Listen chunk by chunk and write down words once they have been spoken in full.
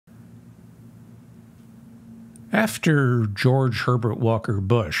After George Herbert Walker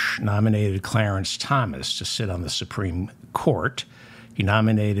Bush nominated Clarence Thomas to sit on the Supreme Court, he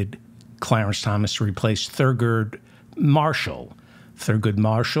nominated Clarence Thomas to replace Thurgood Marshall. Thurgood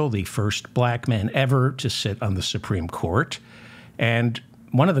Marshall, the first black man ever to sit on the Supreme Court, and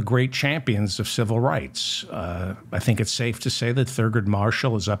one of the great champions of civil rights. I think it's safe to say that Thurgood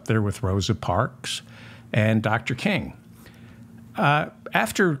Marshall is up there with Rosa Parks and Dr. King.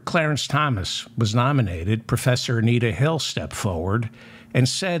 After Clarence Thomas was nominated, Professor Anita Hill stepped forward and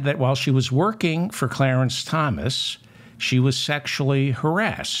said that while she was working for Clarence Thomas, she was sexually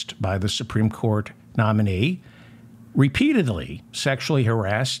harassed by the Supreme Court nominee, repeatedly sexually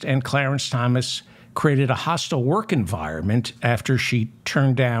harassed, and Clarence Thomas created a hostile work environment after she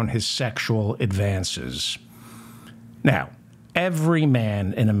turned down his sexual advances. Now, every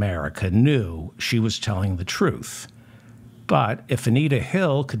man in America knew she was telling the truth. But if Anita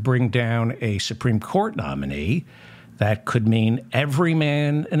Hill could bring down a Supreme Court nominee, that could mean every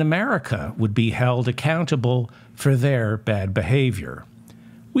man in America would be held accountable for their bad behavior.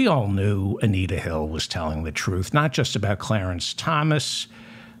 We all knew Anita Hill was telling the truth, not just about Clarence Thomas,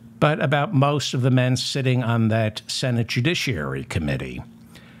 but about most of the men sitting on that Senate Judiciary Committee.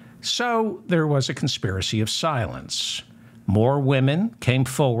 So there was a conspiracy of silence. More women came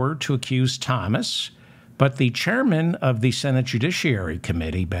forward to accuse Thomas, but the chairman of the Senate Judiciary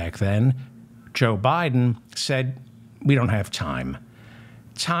Committee back then, Joe Biden, said, "We don't have time."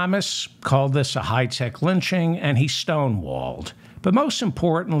 Thomas called this a high-tech lynching, and he stonewalled. But most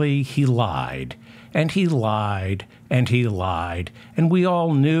importantly, he lied, and he lied, and he lied, and we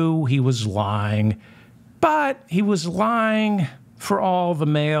all knew he was lying, but he was lying for all the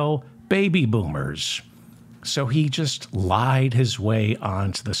male baby boomers. So he just lied his way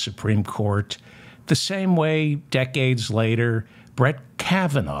onto the Supreme Court, the same way decades later Brett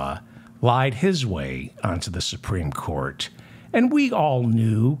Kavanaugh lied his way onto the Supreme Court. And we all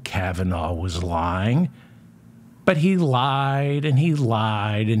knew Kavanaugh was lying, but he lied and he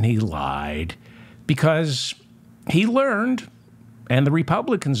lied and he lied because he learned, and the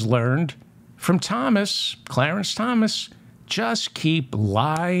Republicans learned, from Thomas, Clarence Thomas, just keep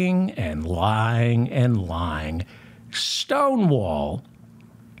lying and lying and lying. Stonewall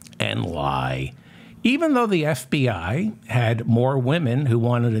and lie. Even though the FBI had more women who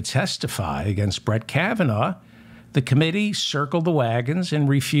wanted to testify against Brett Kavanaugh, the committee circled the wagons and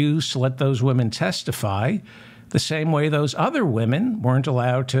refused to let those women testify, the same way those other women weren't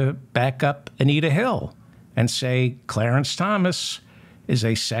allowed to back up Anita Hill and say Clarence Thomas is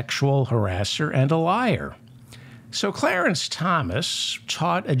a sexual harasser and a liar. So Clarence Thomas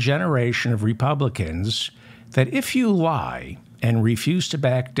taught a generation of Republicans that if you lie and refuse to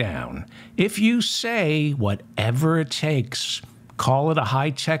back down, if you say whatever it takes, call it a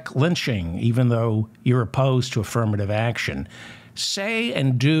high-tech lynching, even though you're opposed to affirmative action, say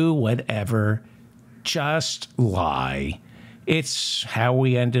and do whatever, just lie. It's how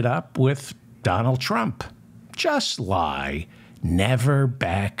we ended up with Donald Trump. Just lie. Never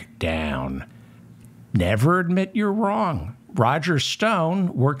back down. Never admit you're wrong. Roger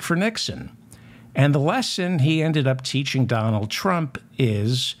Stone worked for Nixon. And the lesson he ended up teaching Donald Trump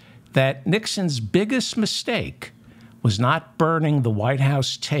is that Nixon's biggest mistake was not burning the White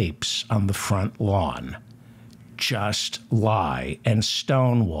House tapes on the front lawn. Just lie and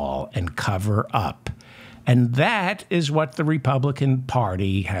stonewall and cover up. And that is what the Republican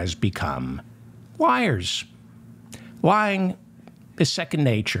Party has become. Liars. Lying is second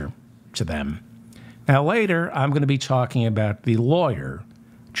nature to them. Now, later, I'm going to be talking about the lawyer,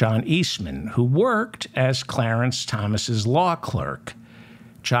 John Eastman, who worked as Clarence Thomas's law clerk.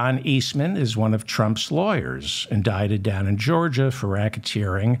 John Eastman is one of Trump's lawyers, indicted down in Georgia for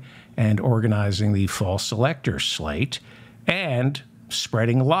racketeering and organizing the false elector slate and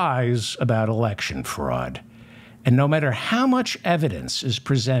spreading lies about election fraud. And no matter how much evidence is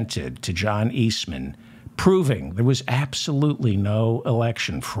presented to John Eastman proving there was absolutely no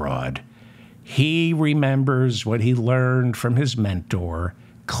election fraud, he remembers what he learned from his mentor,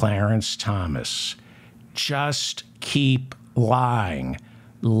 Clarence Thomas. Just keep lying.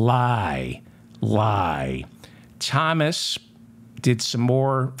 Lie. Lie. Thomas did some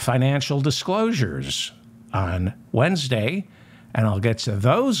more financial disclosures on Wednesday, and I'll get to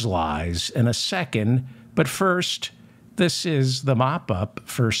those lies in a second. But first, this is the mop-up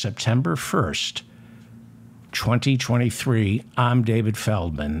for September 1st, 2023. I'm David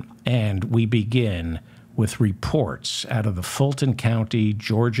Feldman, and we begin with reports out of the Fulton County,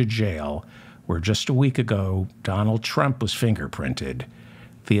 Georgia jail, where just a week ago, Donald Trump was fingerprinted.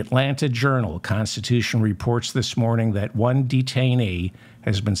 The Atlanta Journal-Constitution reports this morning that one detainee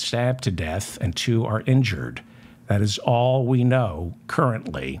has been stabbed to death and two are injured. That is all we know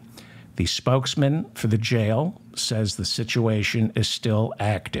currently. The spokesman for the jail says the situation is still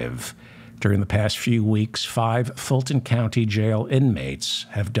active. During the past few weeks, 5 Fulton County Jail inmates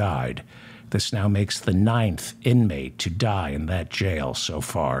have died. This now makes the 9th inmate to die in that jail so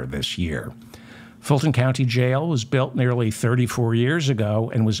far this year. Fulton County Jail was built nearly 34 years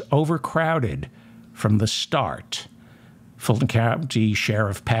ago and was overcrowded from the start. Fulton County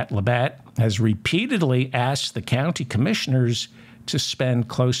Sheriff Pat Labatt has repeatedly asked the county commissioners to spend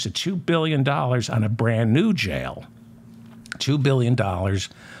close to $2 billion on a brand new jail. $2 billion on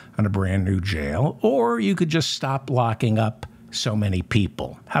a brand new jail, or you could just stop locking up so many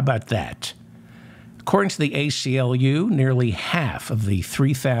people. How about that? According to the ACLU, nearly half of the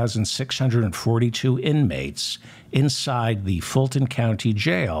 3,642 inmates inside the Fulton County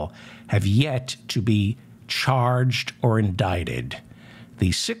Jail have yet to be charged or indicted.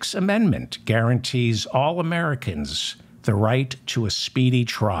 The Sixth Amendment guarantees all Americans the right to a speedy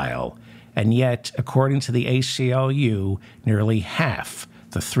trial, and yet, according to the ACLU, nearly half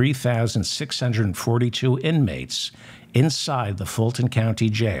the 3,642 inmates inside the Fulton County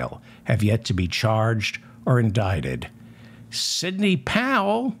Jail have yet to be charged or indicted. Sidney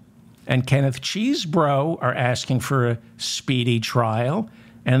Powell and Kenneth Chesebro are asking for a speedy trial,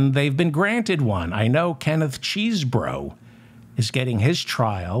 and they've been granted one. I know Kenneth Chesebro is getting his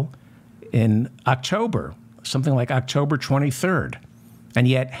trial in October, something like October 23rd, and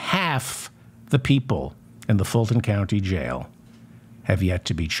yet half the people in the Fulton County Jail have yet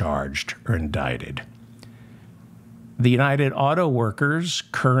to be charged or indicted. The United Auto Workers'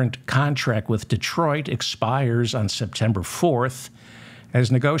 current contract with Detroit expires on September 4th. As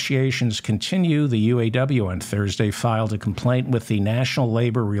negotiations continue, the UAW on Thursday filed a complaint with the National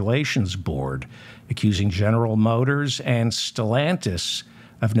Labor Relations Board, accusing General Motors and Stellantis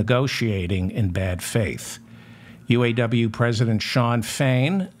of negotiating in bad faith. UAW President Shawn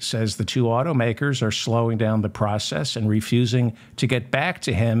Fain says the two automakers are slowing down the process and refusing to get back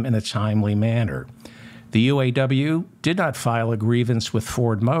to him in a timely manner. The UAW did not file a grievance with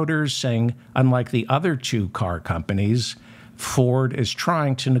Ford Motors, saying, unlike the other two car companies, Ford is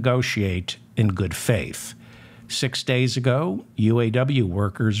trying to negotiate in good faith. 6 days ago, UAW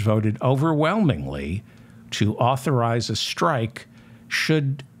workers voted overwhelmingly to authorize a strike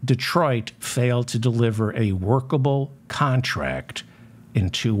should Detroit fail to deliver a workable contract in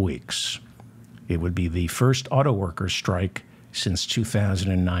 2 weeks. It would be the first auto workers strike since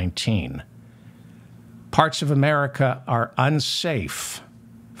 2019. Parts of America are unsafe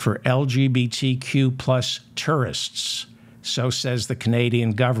for LGBTQ plus tourists, so says the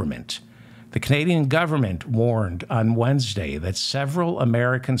Canadian government. The Canadian government warned on Wednesday that several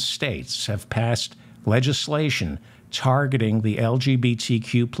American states have passed legislation targeting the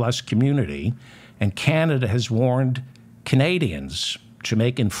LGBTQ plus community, and Canada has warned Canadians to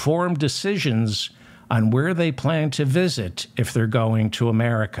make informed decisions on where they plan to visit if they're going to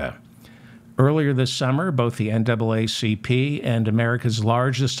America. Earlier this summer, both the NAACP and America's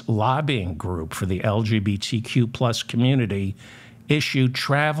largest lobbying group for the LGBTQ plus community issued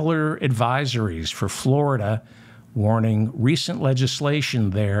traveler advisories for Florida, warning recent legislation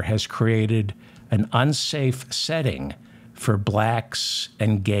there has created an unsafe setting for blacks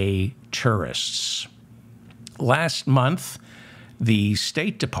and gay tourists. Last month, the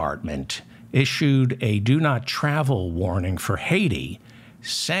State Department issued a do not travel warning for Haiti,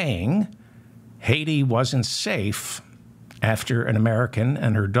 saying Haiti wasn't safe after an American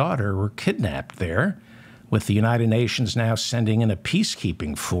and her daughter were kidnapped there, with the United Nations now sending in a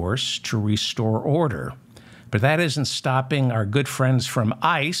peacekeeping force to restore order. But that isn't stopping our good friends from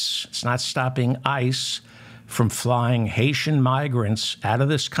ICE. It's not stopping ICE from flying Haitian migrants out of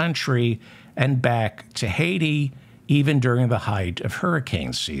this country and back to Haiti, even during the height of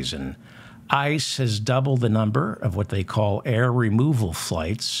hurricane season. ICE has doubled the number of what they call air removal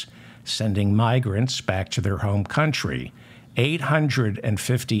flights, sending migrants back to their home country.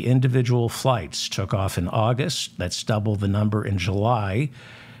 850 individual flights took off in August. That's double the number in July.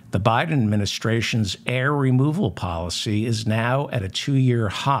 The Biden administration's air removal policy is now at a 2-year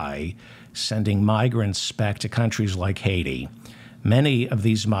high, sending migrants back to countries like Haiti. Many of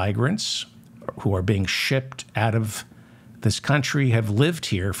these migrants who are being shipped out of this country have lived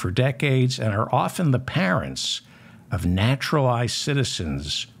here for decades and are often the parents of naturalized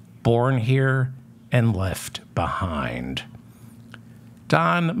citizens born here and left behind.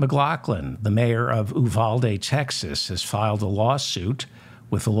 Don McLaughlin, the mayor of Uvalde, Texas, has filed a lawsuit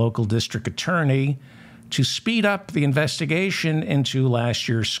with the local district attorney to speed up the investigation into last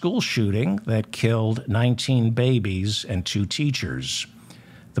year's school shooting that killed 19 babies and 2 teachers.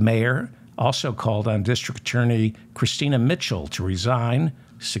 The mayor also called on District Attorney Christina Mitchell to resign,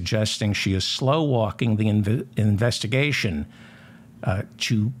 suggesting she is slow-walking the investigation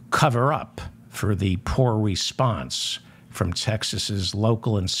to cover up for the poor response from Texas's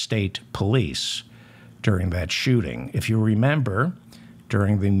local and state police during that shooting. If you remember,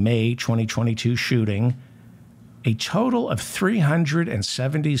 during the May 2022 shooting, a total of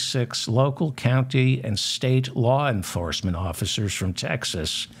 376 local, county, and state law enforcement officers from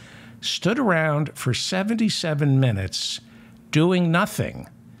Texas stood around for 77 minutes doing nothing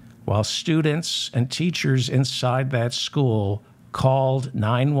while students and teachers inside that school called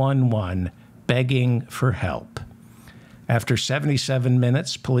 911 begging for help. After 77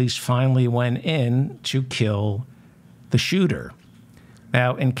 minutes, police finally went in to kill the shooter.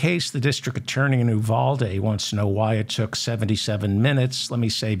 Now, in case the district attorney in Uvalde wants to know why it took 77 minutes, let me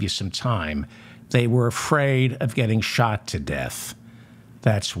save you some time. They were afraid of getting shot to death.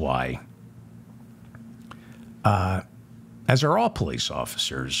 That's why. As are all police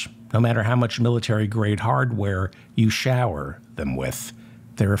officers, no matter how much military-grade hardware you shower them with,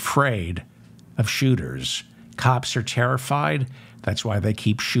 they're afraid of shooters. Cops are terrified. That's why they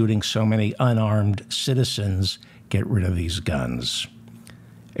keep shooting so many unarmed citizens. Get rid of these guns.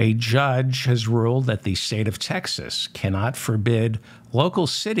 A judge has ruled that the state of Texas cannot forbid local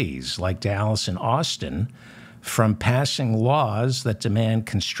cities like Dallas and Austin from passing laws that demand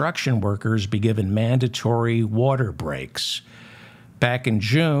construction workers be given mandatory water breaks. Back in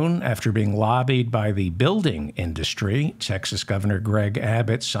June, after being lobbied by the building industry, Texas Governor Greg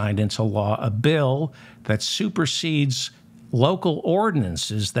Abbott signed into law a bill that supersedes local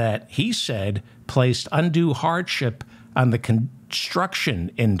ordinances that, he said, placed undue hardship on the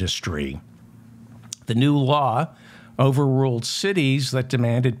construction industry. The new law overruled cities that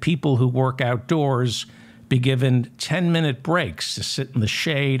demanded people who work outdoors be given 10-minute breaks to sit in the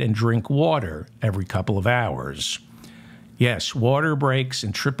shade and drink water every couple of hours. Yes, water breaks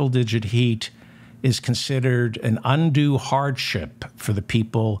in triple-digit heat is considered an undue hardship for the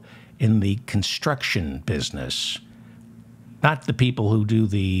people in the construction business, not the people who do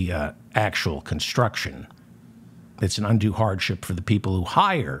the actual construction. It's an undue hardship for the people who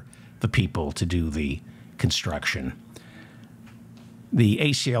hire the people to do the construction. The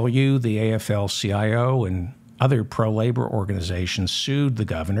ACLU, the AFL-CIO, and other pro-labor organizations sued the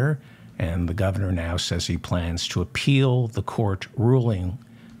governor, and the governor now says he plans to appeal the court ruling,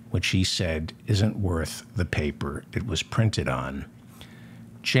 which he said isn't worth the paper it was printed on.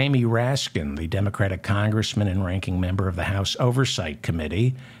 Jamie Raskin, the Democratic congressman and ranking member of the House Oversight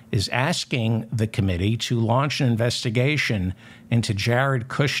Committee, is asking the committee to launch an investigation into Jared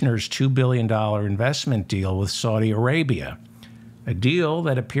Kushner's $2 billion investment deal with Saudi Arabia, a deal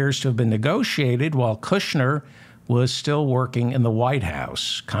that appears to have been negotiated while Kushner was still working in the White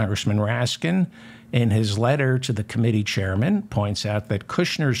House. Congressman Raskin, in his letter to the committee chairman, points out that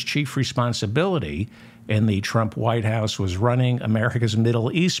Kushner's chief responsibility in the Trump White House was running America's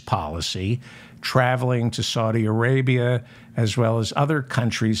Middle East policy, traveling to Saudi Arabia, as well as other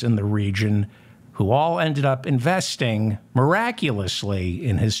countries in the region, who all ended up investing miraculously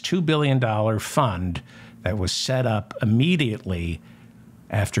in his $2 billion fund that was set up immediately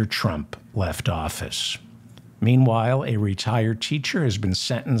after Trump left office. Meanwhile, a retired teacher has been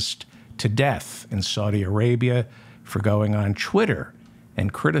sentenced to death in Saudi Arabia for going on Twitter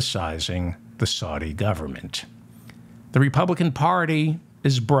and criticizing the Saudi government. The Republican Party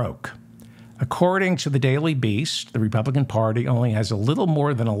is broke. According to the Daily Beast, the Republican Party only has a little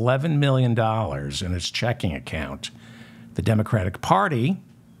more than $11 million in its checking account. The Democratic Party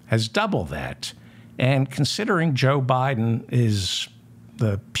has double that. And considering Joe Biden is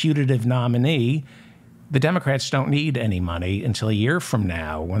the putative nominee, the Democrats don't need any money until a year from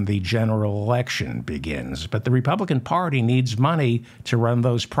now when the general election begins. But the Republican Party needs money to run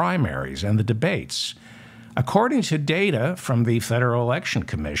those primaries and the debates. According to data from the Federal Election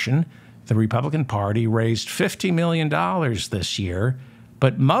Commission, the Republican Party raised $50 million this year,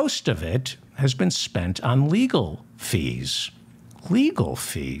 but most of it has been spent on legal fees. Legal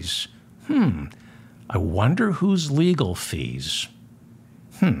fees? I wonder whose legal fees?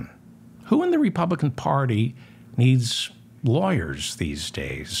 Who in the Republican Party needs lawyers these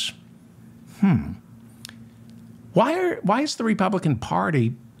days? Why is the Republican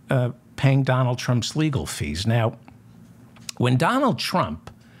Party paying Donald Trump's legal fees? Now, when Donald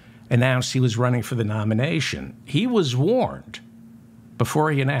Trump announced he was running for the nomination, he was warned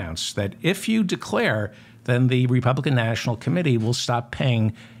before he announced that if you declare, then the Republican National Committee will stop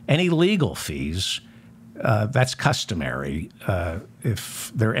paying any legal fees. That's customary.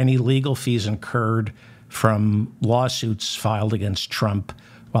 If there are any legal fees incurred from lawsuits filed against Trump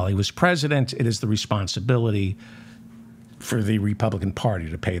While he was president, it is the responsibility for the Republican Party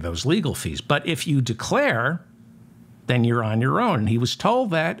to pay those legal fees. But if you declare, then you're on your own. He was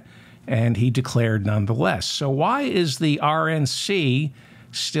told that, and he declared nonetheless. So why is the RNC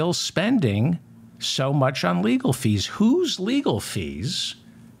still spending so much on legal fees? Whose legal fees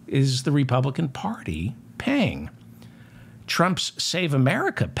is the Republican Party paying? Trump's Save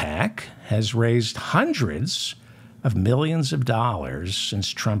America PAC has raised hundreds of millions of dollars since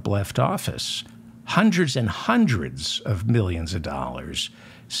Trump left office. Hundreds and hundreds of millions of dollars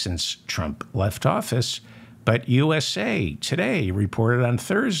since Trump left office. But USA Today reported on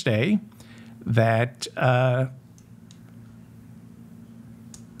Thursday that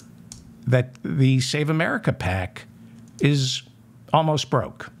that the Save America PAC is almost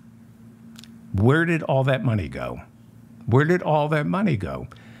broke. Where did all that money go? Where did all that money go?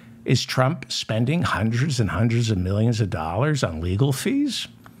 Is Trump spending hundreds and hundreds of millions of dollars on legal fees?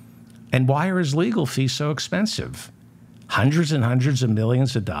 And why are his legal fees so expensive? Hundreds and hundreds of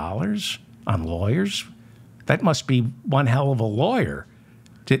millions of dollars on lawyers? That must be one hell of a lawyer.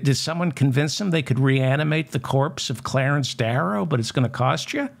 Did someone convince him they could reanimate the corpse of Clarence Darrow, but it's going to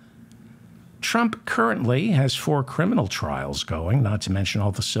cost you? Trump currently has 4 criminal trials going, not to mention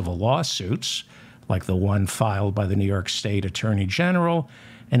all the civil lawsuits, like the one filed by the New York State Attorney General,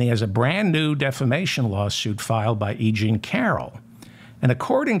 and he has a brand new defamation lawsuit filed by E. Jean Carroll. And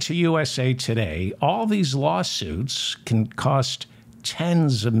according to USA Today, all these lawsuits can cost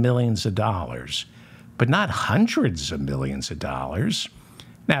tens of millions of dollars, but not hundreds of millions of dollars.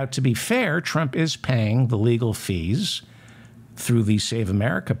 Now, to be fair, Trump is paying the legal fees through the Save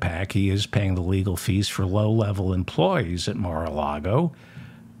America PAC. He is paying the legal fees for low-level employees at Mar-a-Lago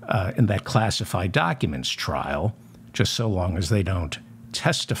in that classified documents trial, just so long as they don't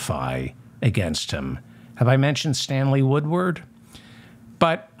testify against him. Have I mentioned Stanley Woodward?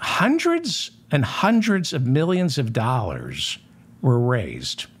 But hundreds and hundreds of millions of dollars were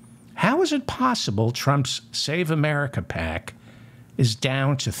raised. How is it possible Trump's Save America PAC is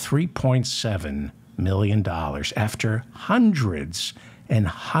down to $3.7 million after hundreds and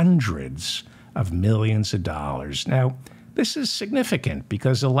hundreds of millions of dollars? Now, this is significant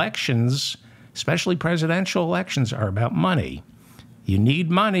because elections, especially presidential elections, are about money. You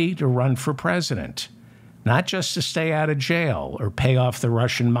need money to run for president, not just to stay out of jail or pay off the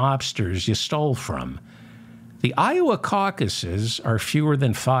Russian mobsters you stole from. The Iowa caucuses are fewer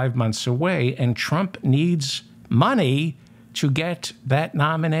than 5 months away, and Trump needs money to get that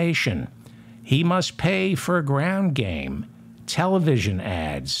nomination. He must pay for a ground game, television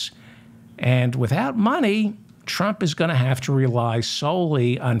ads, and without money, Trump is going to have to rely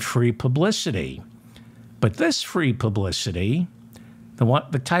solely on free publicity. But this free publicity,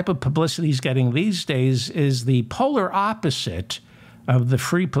 the type of publicity he's getting these days, is the polar opposite of the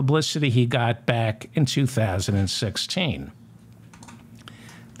free publicity he got back in 2016.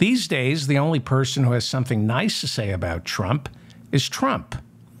 These days, the only person who has something nice to say about Trump is Trump.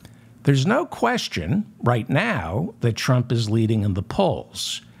 There's no question right now that Trump is leading in the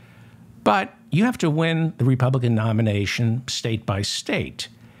polls. But you have to win the Republican nomination state by state.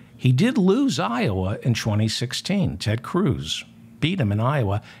 He did lose Iowa in 2016. Ted Cruz beat him in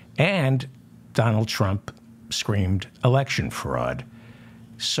Iowa, and Donald Trump screamed election fraud.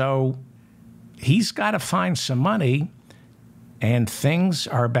 So he's got to find some money, and things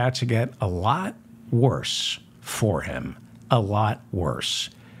are about to get a lot worse for him, a lot worse.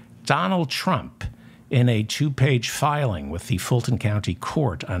 Donald Trump, in a 2-page filing with the Fulton County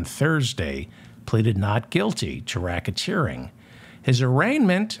Court on Thursday, pleaded not guilty to racketeering. His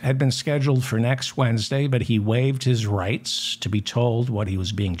arraignment had been scheduled for next Wednesday, but he waived his rights to be told what he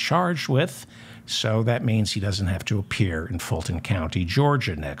was being charged with, so that means he doesn't have to appear in Fulton County,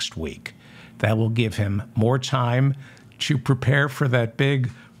 Georgia next week. That will give him more time to prepare for that big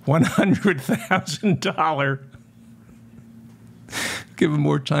 $100,000. Give him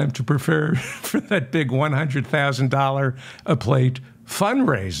more time to prepare for that big $100,000 a plate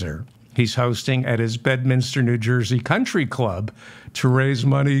fundraiser he's hosting at his Bedminster, New Jersey country club to raise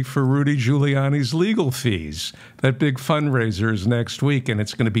money for Rudy Giuliani's legal fees. That big fundraiser is next week, and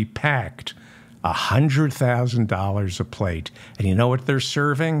it's going to be packed. $100,000 a plate. And you know what they're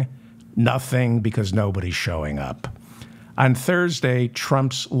serving? Nothing, because nobody's showing up. On Thursday,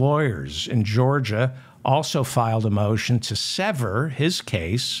 Trump's lawyers in Georgia also filed a motion to sever his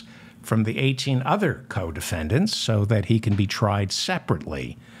case from the 18 other co-defendants so that he can be tried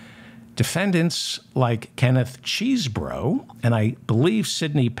separately. Defendants like Kenneth Chesebro and I believe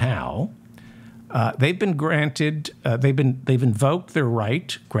Sidney Powell, they've invoked their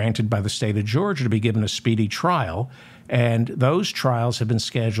right granted by the state of Georgia to be given a speedy trial, And those trials have been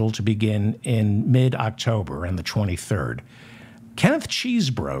scheduled to begin in mid-October on the 23rd. Kenneth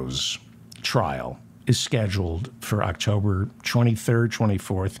Chesebro's trial is scheduled for October 23rd,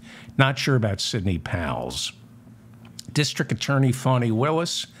 24th. Not sure about Sidney Powell's. District Attorney Fani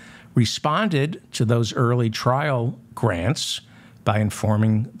Willis responded to those early trial grants by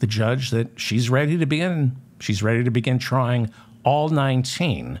informing the judge that she's ready to begin trying all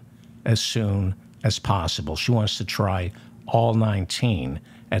 19 as soon as possible. She wants to try all 19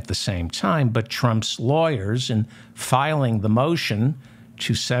 at the same time, but Trump's lawyers, in filing the motion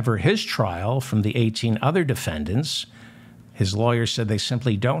to sever his trial from the 18 other defendants, his lawyers said they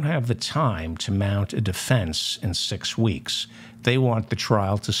simply don't have the time to mount a defense in 6 weeks. They want the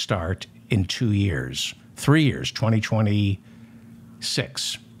trial to start in 2 years, 3 years,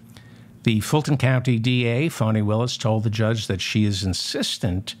 2026. The Fulton County DA, Fani Willis, told the judge that she is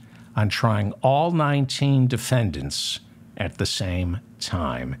insistent on trying all 19 defendants at the same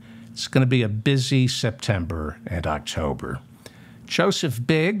time. It's going to be a busy September and October. Joseph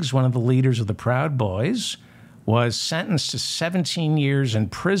Biggs, one of the leaders of the Proud Boys, was sentenced to 17 years in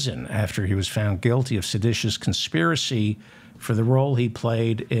prison after he was found guilty of seditious conspiracy for the role he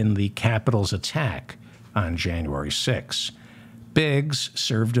played in the Capitol's attack on January 6. Biggs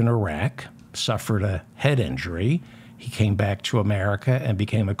served in Iraq, suffered a head injury. He came back to America and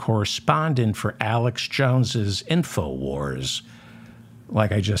became a correspondent for Alex Jones's InfoWars.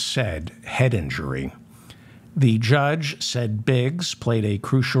 Like I just said, head injury. The judge said Biggs played a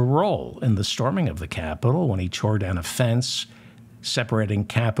crucial role in the storming of the Capitol when he tore down a fence separating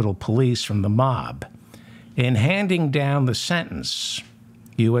Capitol Police from the mob. In handing down the sentence,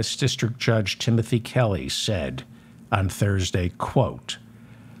 U.S. District Judge Timothy Kelly said on Thursday, quote,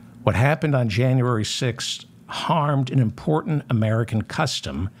 "What happened on January 6th harmed an important American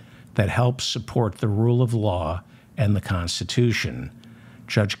custom that helps support the rule of law and the Constitution."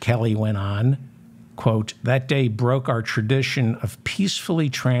 Judge Kelly went on, quote, "That day broke our tradition of peacefully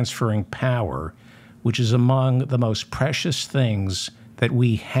transferring power, which is among the most precious things that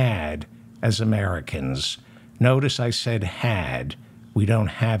we had as Americans. Notice I said had. We don't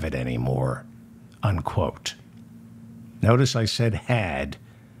have it anymore," unquote. Notice I said had.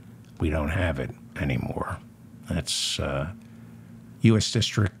 We don't have it anymore. That's U.S.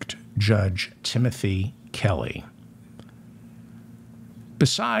 District Judge Timothy Kelly.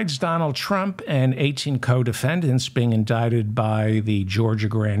 Besides Donald Trump and 18 co-defendants being indicted by the Georgia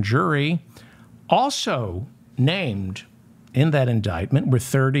grand jury, also named in that indictment were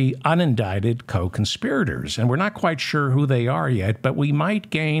 30 unindicted co-conspirators. And we're not quite sure who they are yet, but we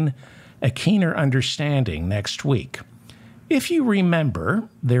might gain a keener understanding next week. If you remember,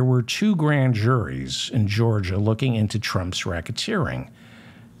 there were 2 grand juries in Georgia looking into Trump's racketeering.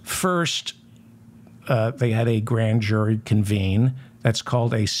 First, they had a grand jury convene that's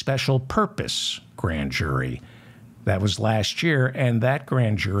called a special purpose grand jury. That was last year, and that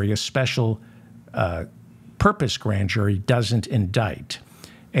grand jury, a special purpose grand jury, doesn't indict.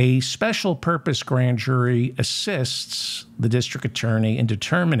 A special purpose grand jury assists the district attorney in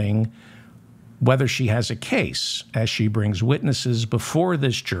determining whether she has a case as she brings witnesses before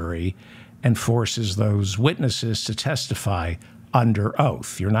this jury and forces those witnesses to testify under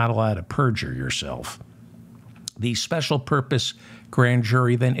oath. You're not allowed to perjure yourself. The special purpose grand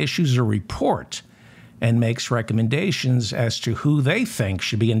jury then issues a report and makes recommendations as to who they think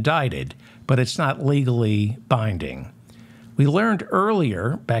should be indicted, but it's not legally binding. We learned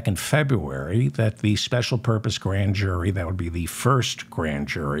earlier, back in February, that the special purpose grand jury, that would be the first grand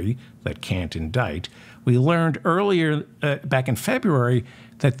jury that can't indict, we learned earlier, back in February,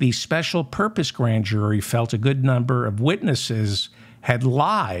 that the special purpose grand jury felt a good number of witnesses had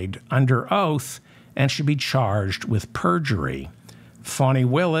lied under oath and should be charged with perjury. Fani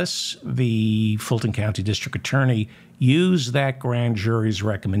Willis, the Fulton County District Attorney, used that grand jury's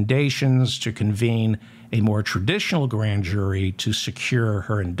recommendations to convene a more traditional grand jury to secure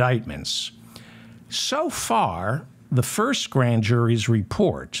her indictments. So far, the first grand jury's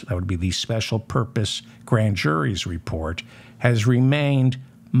report, that would be the special purpose grand jury's report, has remained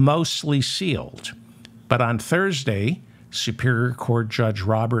mostly sealed. But on Thursday, Superior Court Judge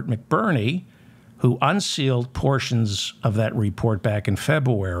Robert McBurney, who unsealed portions of that report back in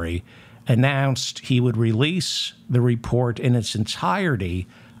February, announced he would release the report in its entirety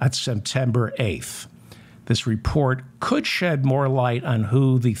on September 8th. This report could shed more light on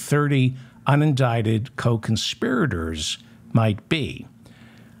who the 30 unindicted co-conspirators might be.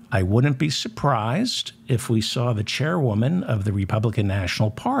 I wouldn't be surprised if we saw the chairwoman of the Republican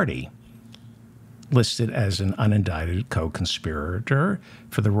National Party listed as an unindicted co-conspirator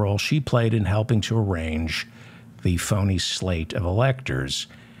for the role she played in helping to arrange the phony slate of electors.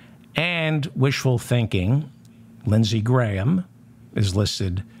 And wishful thinking, Lindsey Graham is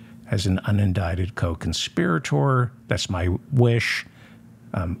listed as an unindicted co-conspirator. That's my wish.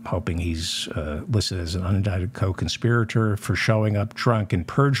 I'm hoping he's listed as an unindicted co-conspirator for showing up drunk and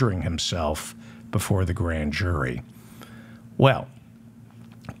perjuring himself before the grand jury. Well,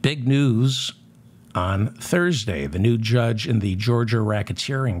 big news on Thursday. The new judge in the Georgia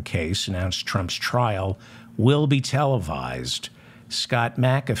racketeering case announced Trump's trial will be televised. Scott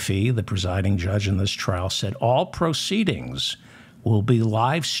McAfee, the presiding judge in this trial, said all proceedings will be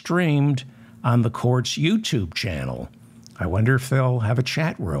live streamed on the court's YouTube channel. I wonder if they'll have a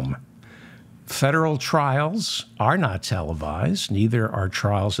chat room. Federal trials are not televised. Neither are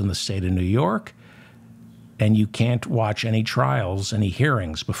trials in the state of New York. And you can't watch any trials, any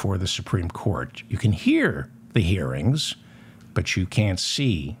hearings before the Supreme Court. You can hear the hearings, but you can't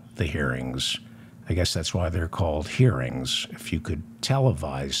see the hearings. I guess that's why they're called hearings. If you could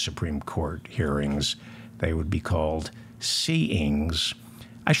televise Supreme Court hearings, they would be called seeings.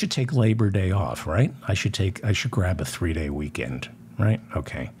 I should take Labor Day off, right? I should grab a 3-day weekend, right?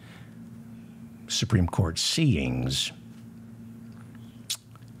 Okay. Supreme Court seeings.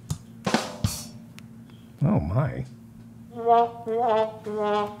 Oh, my.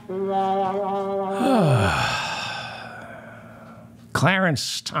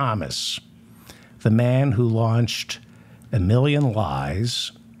 Clarence Thomas, the man who launched A Million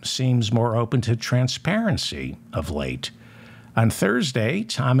Lies, seems more open to transparency of late. On Thursday,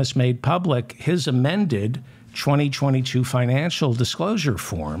 Thomas made public his amended 2022 financial disclosure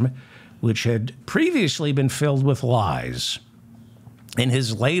form, which had previously been filled with lies. In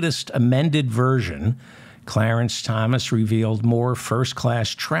his latest amended version, Clarence Thomas revealed more first-class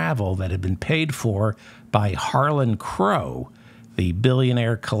travel that had been paid for by Harlan Crow, the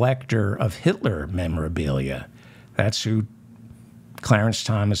billionaire collector of Hitler memorabilia. That's who Clarence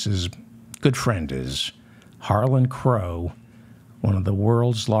Thomas's good friend is. Harlan Crow, one of the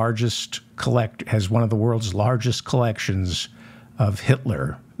world's largest has one of the world's largest collections of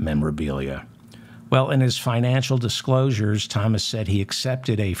Hitler memorabilia. Well, in his financial disclosures, Thomas said he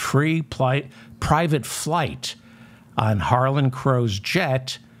accepted a free private flight on Harlan Crow's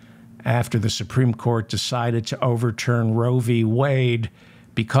jet after the Supreme Court decided to overturn Roe v. Wade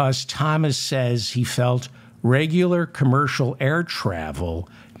because Thomas says he felt regular commercial air travel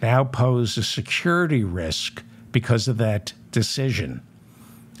now posed a security risk because of that decision.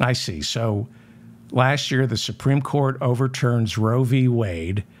 I see. So last year, the Supreme Court overturns Roe v.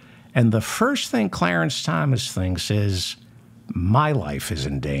 Wade, and the first thing Clarence Thomas thinks is, my life is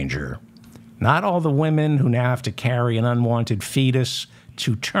in danger. Not all the women who now have to carry an unwanted fetus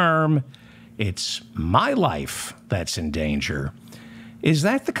to term. It's my life that's in danger. Is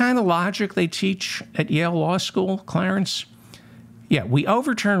that the kind of logic they teach at Yale Law School, Clarence? Yeah, we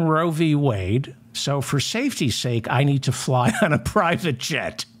overturn Roe v. Wade, so for safety's sake, I need to fly on a private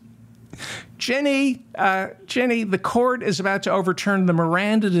jet. Jenny, the court is about to overturn the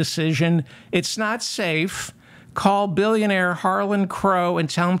Miranda decision. It's not safe. Call billionaire Harlan Crow and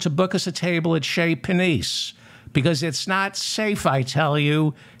tell him to book us a table at Chez Panisse. Because it's not safe, I tell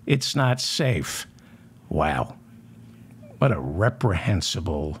you. It's not safe. Wow. What a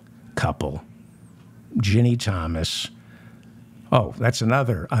reprehensible couple. Ginny Thomas. Oh, that's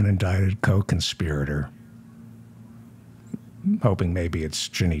another unindicted co-conspirator. Hoping maybe it's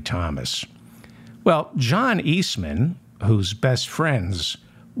Ginny Thomas. Well, John Eastman, who's best friends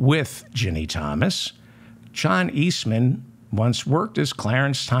with Ginny Thomas, John Eastman once worked as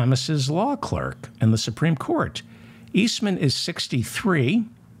Clarence Thomas's law clerk in the Supreme Court. Eastman is 63.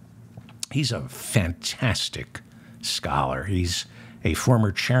 He's a fantastic scholar. He's a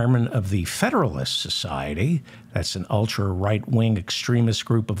former chairman of the Federalist Society. That's an ultra-right-wing extremist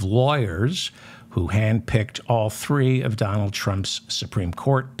group of lawyers who handpicked all 3 of Donald Trump's Supreme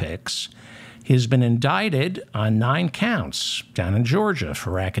Court picks. He has been indicted on 9 counts down in Georgia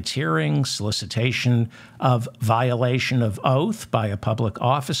for racketeering, solicitation of violation of oath by a public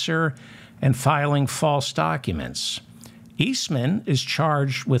officer, and filing false documents. Eastman is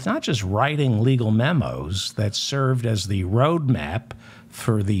charged with not just writing legal memos that served as the roadmap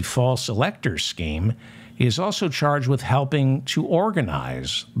for the false elector scheme, he is also charged with helping to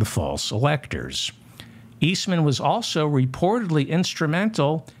organize the false electors. Eastman was also reportedly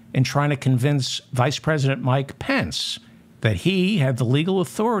instrumental in trying to convince Vice President Mike Pence that he had the legal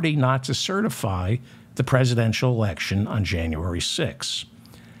authority not to certify the presidential election on January 6.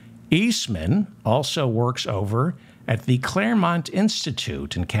 Eastman also works over at the Claremont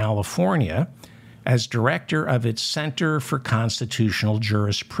Institute in California as director of its Center for Constitutional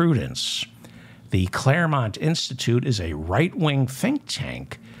Jurisprudence. The Claremont Institute is a right-wing think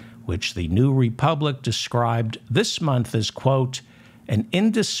tank, which the New Republic described this month as, quote, an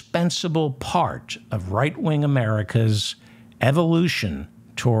indispensable part of right-wing America's evolution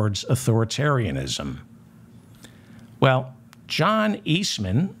towards authoritarianism. Well, John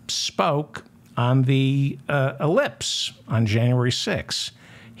Eastman spoke on the Ellipse on January 6.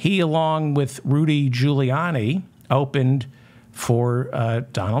 He, along with Rudy Giuliani, opened for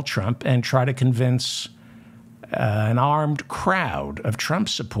Donald Trump and tried to convince an armed crowd of Trump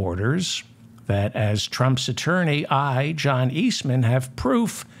supporters that as Trump's attorney, I, John Eastman, have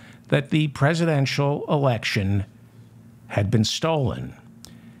proof that the presidential election had been stolen.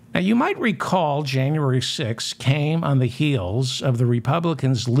 Now, you might recall January 6 came on the heels of the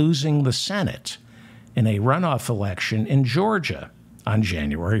Republicans losing the Senate in a runoff election in Georgia on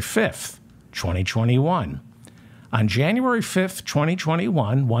January 5th, 2021. On January 5th,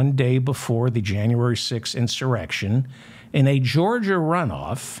 2021, one day before the January 6th insurrection, in a Georgia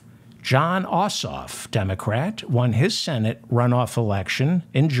runoff, John Ossoff, Democrat, won his Senate runoff election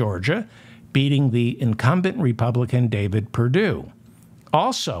in Georgia, beating the incumbent Republican David Perdue.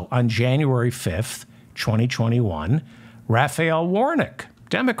 Also on January 5th, 2021, Raphael Warnock,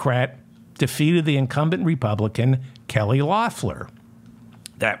 Democrat, defeated the incumbent Republican Kelly Loeffler.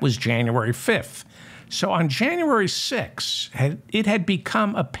 That was January 5th. So on January 6th, it had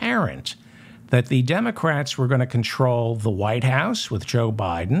become apparent that the Democrats were going to control the White House with Joe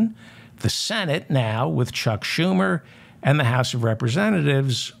Biden, the Senate now with Chuck Schumer, and the House of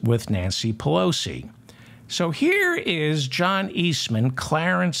Representatives with Nancy Pelosi. So here is John Eastman,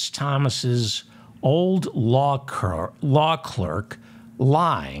 Clarence Thomas's old law clerk,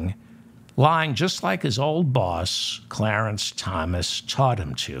 lying just like his old boss, Clarence Thomas, taught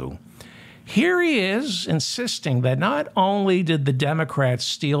him to. Here he is insisting that not only did the Democrats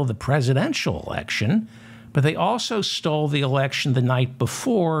steal the presidential election, but they also stole the election the night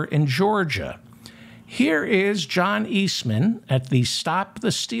before in Georgia. Here is John Eastman at the Stop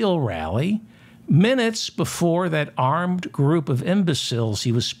the Steal rally, minutes before that armed group of imbeciles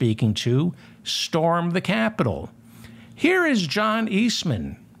he was speaking to stormed the Capitol. Here is John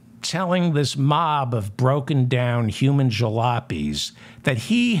Eastman telling this mob of broken-down human jalopies that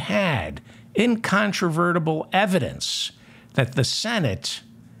he had incontrovertible evidence that the Senate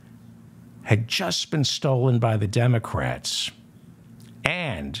had just been stolen by the Democrats,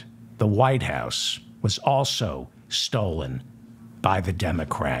 and the White House was also stolen by the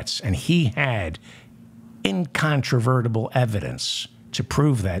Democrats, and he had incontrovertible evidence to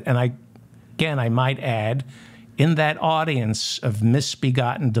prove that. And I might add, in that audience of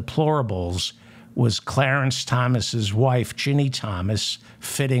misbegotten deplorables was Clarence Thomas's wife, Ginny Thomas,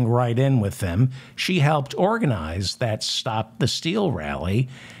 fitting right in with them. She helped organize that Stop the Steal rally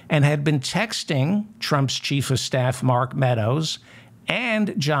and had been texting Trump's chief of staff, Mark Meadows,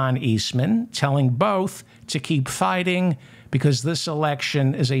 and John Eastman, telling both to keep fighting because this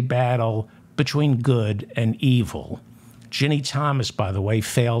election is a battle between good and evil. Ginny Thomas, by the way,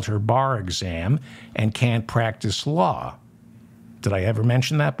 failed her bar exam and can't practice law. Did I ever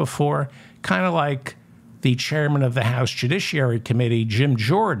mention that before? Kind of like the chairman of the House Judiciary Committee, Jim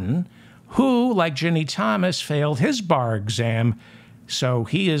Jordan, who, like Ginny Thomas, failed his bar exam, so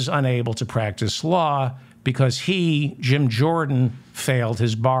he is unable to practice law because he, Jim Jordan, failed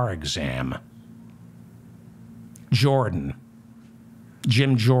his bar exam. Jim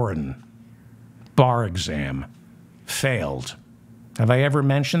Jordan, bar exam, failed. Have I ever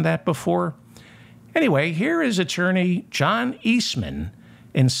mentioned that before? Anyway, here is attorney John Eastman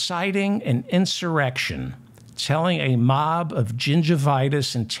inciting an insurrection, telling a mob of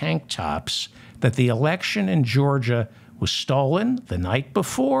gingivitis and tank tops that the election in Georgia was stolen the night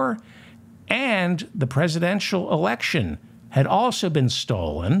before, and the presidential election had also been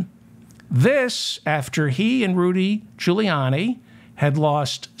stolen. This after he and Rudy Giuliani had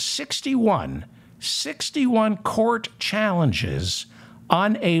lost 61 court challenges,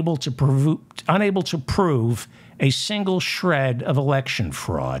 unable to prove a single shred of election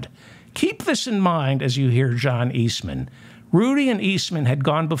fraud. Keep this in mind as you hear John Eastman. Rudy and Eastman had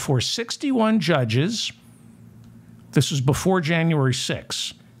gone before 61 judges. This was before January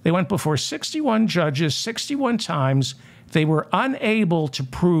 6. They went before 61 judges 61 times. They were unable to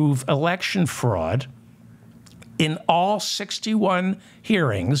prove election fraud in all 61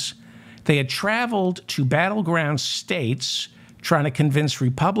 hearings. They had traveled to battleground states trying to convince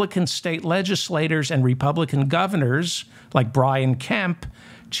Republican state legislators and Republican governors like Brian Kemp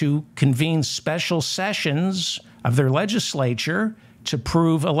to convene special sessions of their legislature to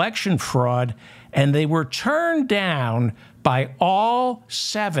prove election fraud, and they were turned down by all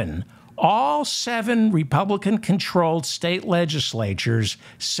seven All 7 Republican-controlled state legislatures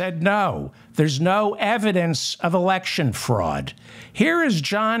said no. There's no evidence of election fraud. Here is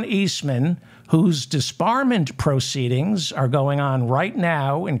John Eastman, whose disbarment proceedings are going on right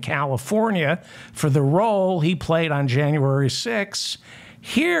now in California for the role he played on January 6th.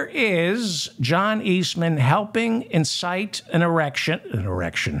 Here is John Eastman helping incite an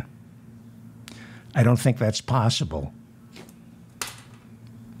erection. I don't think that's possible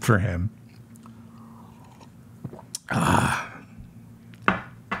for him.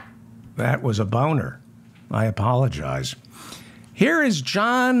 That was a boner. I apologize. Here is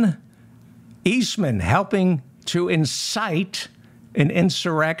John Eastman helping to incite an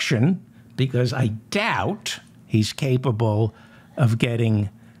insurrection, because I doubt he's capable of getting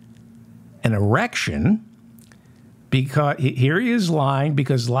an erection. Because here he is lying,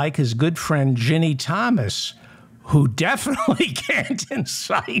 because like his good friend Ginny Thomas, who definitely can't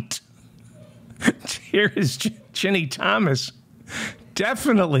incite. Here is Ginny Thomas,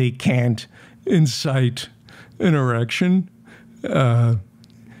 definitely can't incite an erection. But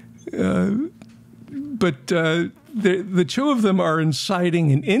the two of them are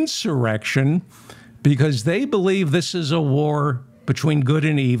inciting an insurrection because they believe this is a war between good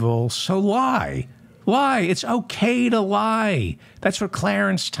and evil. So lie. Lie. It's okay to lie. That's what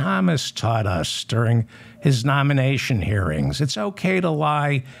Clarence Thomas taught us during his nomination hearings. It's okay to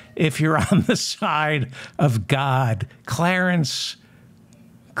lie if you're on the side of God. Clarence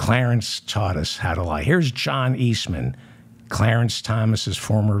taught us how to lie. Here's John Eastman, Clarence Thomas's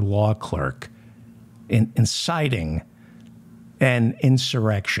former law clerk, inciting an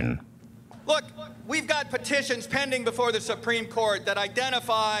insurrection. Look, we've got petitions pending before the Supreme Court that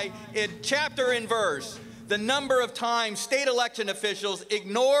identify in chapter and verse the number of times state election officials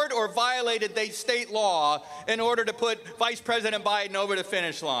ignored or violated the state law in order to put Vice President Biden over the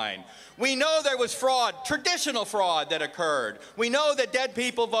finish line. We know there was fraud, traditional fraud that occurred. We know that dead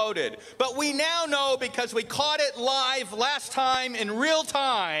people voted. But we now know, because we caught it live last time in real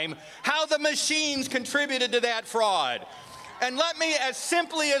time, how the machines contributed to that fraud. And let me, as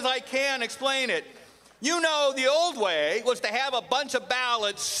simply as I can, explain it. You know, the old way was to have a bunch of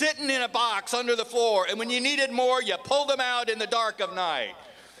ballots sitting in a box under the floor, and when you needed more, you pulled them out in the dark of night.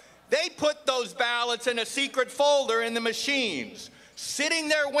 They put those ballots in a secret folder in the machines, sitting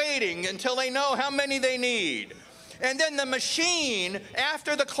there waiting until they know how many they need. And then the machine,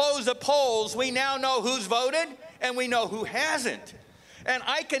 after the close of polls, we now know who's voted and we know who hasn't. And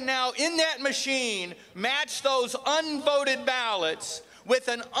I can now, in that machine, match those unvoted ballots with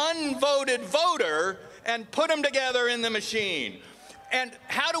an unvoted voter and put them together in the machine. And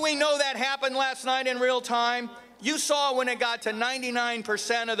how do we know that happened last night in real time? You saw when it got to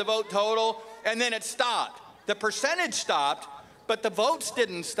 99% of the vote total, and then it stopped. The percentage stopped, but the votes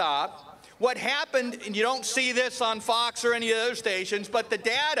didn't stop. What happened, and you don't see this on Fox or any other stations, but the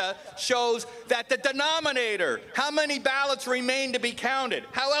data shows that the denominator, how many ballots remain to be counted?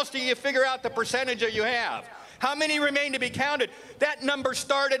 How else do you figure out the percentage that you have? How many remain to be counted? That number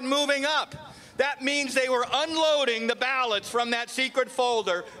started moving up. That means they were unloading the ballots from that secret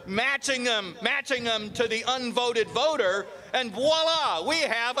folder, matching them to the unvoted voter, and voila, we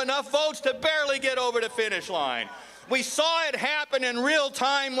have enough votes to barely get over the finish line. We saw it happen in real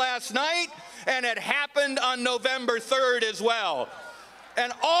time last night, and it happened on November 3rd as well.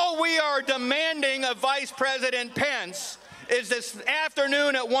 And all we are demanding of Vice President Pence is this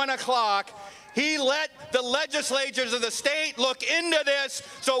afternoon at 1 o'clock, he let the legislatures of the state look into this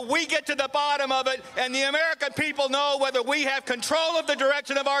so we get to the bottom of it and the American people know whether we have control of the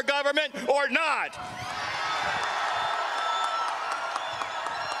direction of our government or not.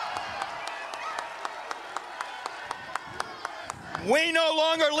 We no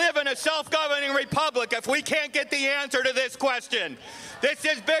longer live in a self-governing republic if we can't get the answer to this question. This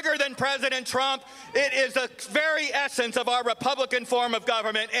is bigger than President Trump. It is the very essence of our Republican form of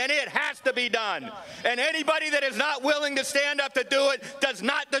government, and it has to be done. And anybody that is not willing to stand up to do it does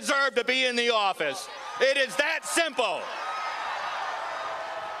not deserve to be in the office. It is that simple.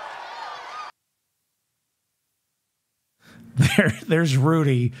 There's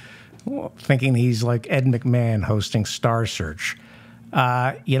Rudy thinking he's like Ed McMahon hosting Star Search.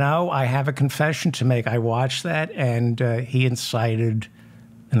 You know, I have a confession to make. I watched that, and he incited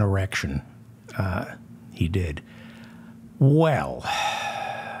an erection. He did. Well,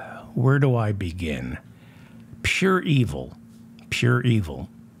 where do I begin? Pure evil. Pure evil.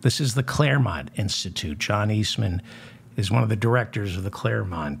 This is the Claremont Institute. John Eastman is one of the directors of the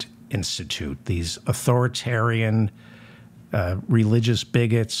Claremont Institute. These authoritarian, religious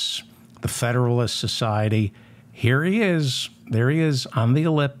bigots, the Federalist Society. Here he is There he is on the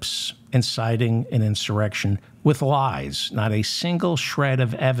ellipse inciting an insurrection with lies, not a single shred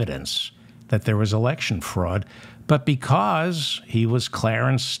of evidence that there was election fraud. But because he was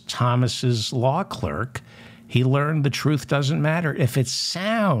Clarence Thomas's law clerk, he learned the truth doesn't matter. If it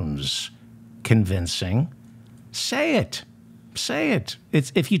sounds convincing, say it. Say it.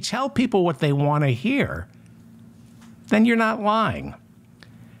 If you tell people what they want to hear, then you're not lying.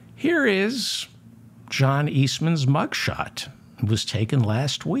 Here is John Eastman's mugshot. It was taken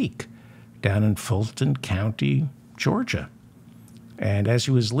last week down in Fulton County, Georgia. And as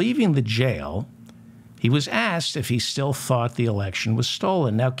he was leaving the jail, he was asked if he still thought the election was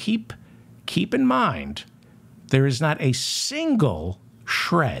stolen. Now, keep in mind, there is not a single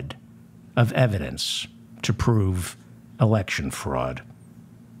shred of evidence to prove election fraud.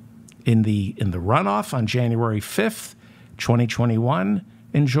 In the runoff on January 5th, 2021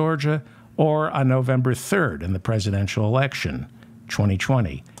 in Georgia, or on November 3rd in the presidential election,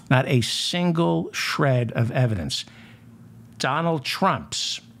 2020. Not a single shred of evidence. Donald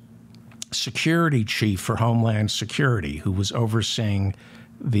Trump's security chief for Homeland Security, who was overseeing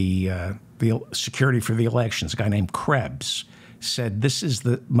the security for the elections, a guy named Krebs, said this is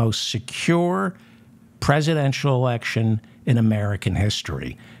the most secure presidential election in American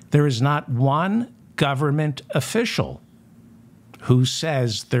history. There is not one government official who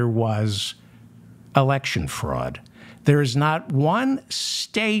says there was election fraud. There is not one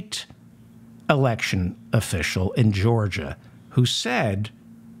state election official in Georgia who said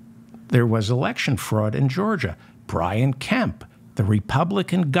there was election fraud in Georgia. Brian Kemp, the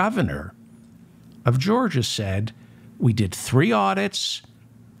Republican governor of Georgia, said, we did 3 audits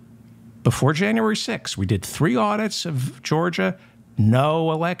before January 6th. We did 3 audits of Georgia,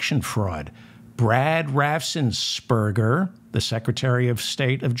 no election fraud. Brad Raffensperger, the Secretary of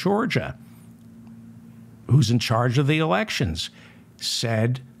State of Georgia, who's in charge of the elections,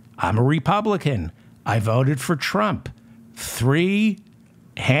 said, I'm a Republican. I voted for Trump. 3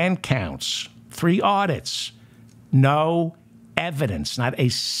 hand counts, 3 audits, no evidence, not a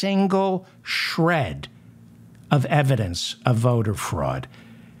single shred of evidence of voter fraud.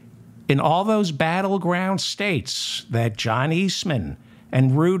 In all those battleground states that John Eastman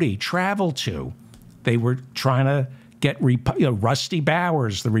and Rudy traveled to, they were trying to get Rusty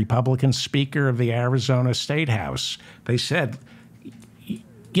Bowers, the Republican Speaker of the Arizona State House. They said,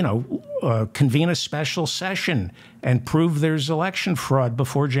 convene a special session and prove there's election fraud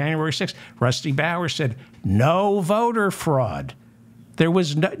before January 6th. Rusty Bowers said, no voter fraud. There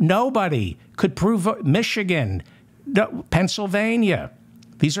was nobody could prove. Michigan, Pennsylvania.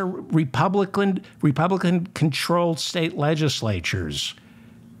 These are Republican-controlled state legislatures.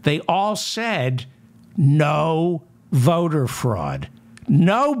 They all said no voter fraud.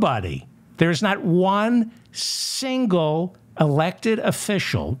 Nobody. There's not one single elected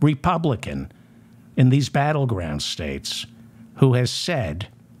official, Republican, in these battleground states who has said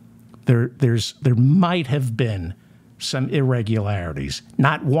there might have been some irregularities.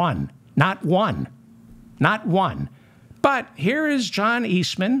 Not one. Not one. Not one. But here is John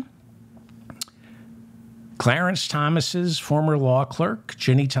Eastman, Clarence Thomas's former law clerk,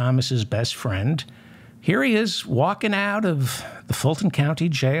 Ginny Thomas's best friend. Here he is walking out of the Fulton County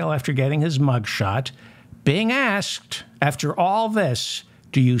Jail after getting his mugshot, being asked, after all this,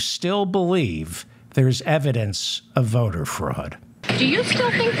 do you still believe there's evidence of voter fraud? Do you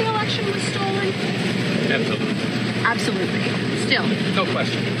still think the election was stolen? Absolutely. Absolutely. Still. No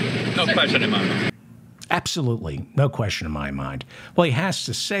question. No question in my mind. Absolutely. No question in my mind. Well, he has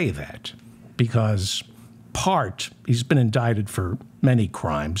to say that because he's been indicted for many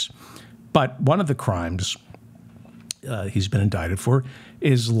crimes, but one of the crimes he's been indicted for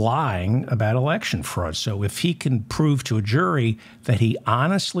is lying about election fraud. So if he can prove to a jury that he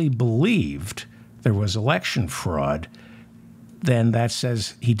honestly believed there was election fraud, then that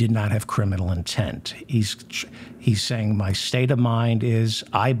says he did not have criminal intent. He's saying my state of mind is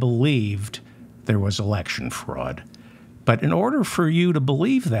I believed there was election fraud. But in order for you to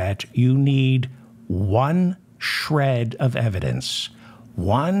believe that, you need one shred of evidence,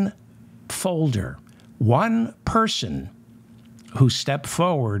 one folder, one person who stepped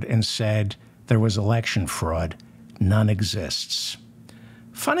forward and said there was election fraud. None exists.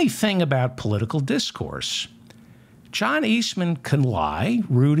 Funny thing about political discourse. John Eastman can lie,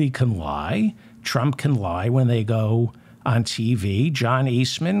 Rudy can lie, Trump can lie when they go on TV. John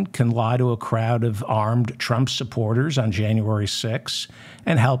Eastman can lie to a crowd of armed Trump supporters on January 6th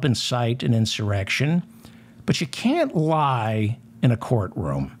and help incite an insurrection. But you can't lie in a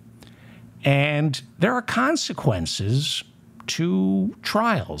courtroom. And there are consequences to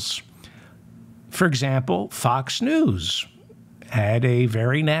trials. For example, Fox News had a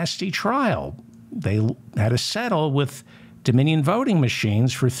very nasty trial. They had to settle with Dominion voting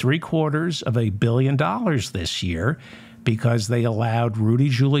machines for $750 million this year because they allowed Rudy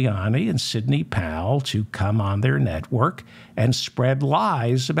Giuliani and Sidney Powell to come on their network and spread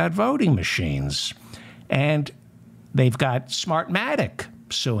lies about voting machines. And they've got Smartmatic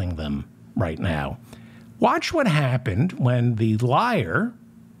suing them right now. Watch what happened when the liar,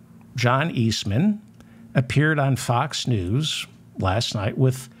 John Eastman, appeared on Fox News last night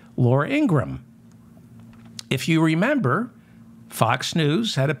with Laura Ingraham. If you remember, Fox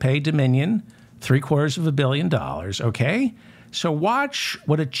News had to pay Dominion $750 million, okay? So watch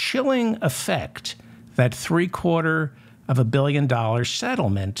what a chilling effect that $750 million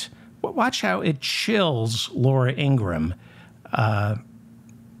settlement, watch how it chills Laura Ingraham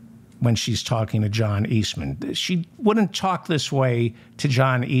when she's talking to John Eastman. She wouldn't talk this way to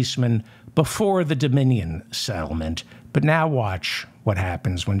John Eastman before the Dominion settlement, but now watch what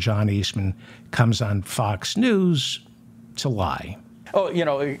happens when John Eastman comes on Fox News to lie. Oh, you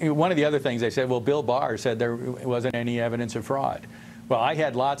know, one of the other things they said, well, Bill Barr said there wasn't any evidence of fraud. Well, I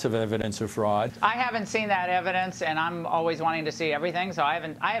had lots of evidence of fraud. I haven't seen that evidence, and I'm always wanting to see everything, so I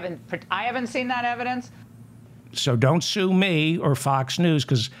haven't seen that evidence. So don't sue me or Fox News,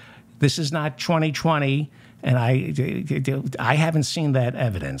 because this is not 2020, and I haven't seen that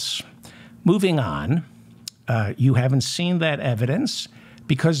evidence. Moving on, you haven't seen that evidence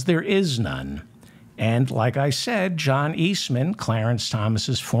because there is none. And like I said, John Eastman, Clarence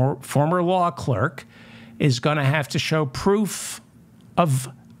Thomas's former law clerk, is going to have to show proof of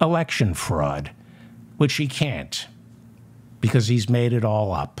election fraud, which he can't because he's made it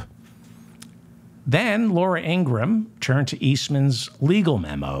all up. Then Laura Ingraham turned to Eastman's legal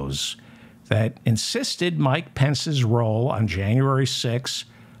memos that insisted Mike Pence's role on January 6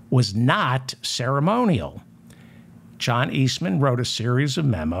 was not ceremonial. John Eastman wrote a series of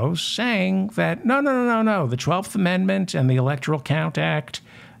memos saying that no, the 12th Amendment and the Electoral Count Act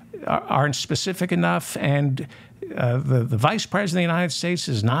aren't specific enough, and the Vice President of the United States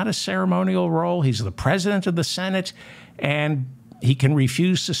is not a ceremonial role. He's the President of the Senate, and he can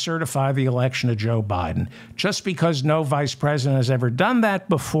refuse to certify the election of Joe Biden. Just because no vice president has ever done that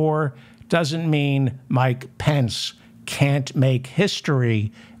before doesn't mean Mike Pence can't make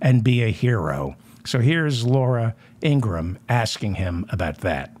history and be a hero. So here's Laura Ingraham asking him about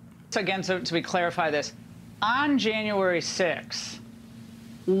that. So again, so we clarify this, on January 6th,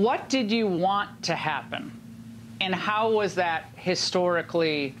 what did you want to happen? And how was that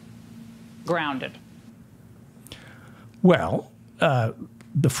historically grounded? Well,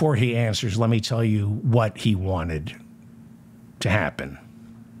 before he answers, let me tell you what he wanted to happen.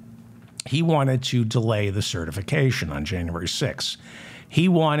 He wanted to delay the certification on January 6th. He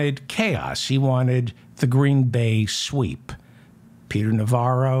wanted chaos. He wanted the Green Bay sweep. Peter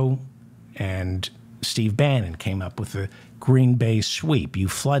Navarro and Steve Bannon came up with the Green Bay sweep. You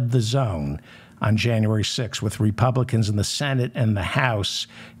flood the zone on January 6th with Republicans in the Senate and the House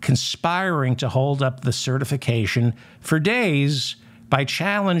conspiring to hold up the certification for days by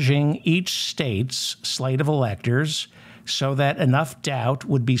challenging each state's slate of electors so that enough doubt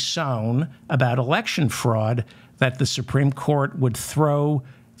would be sown about election fraud that the Supreme Court would throw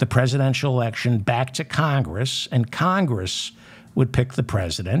the presidential election back to Congress, and Congress would pick the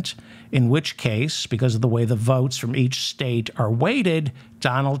president, in which case, because of the way the votes from each state are weighted,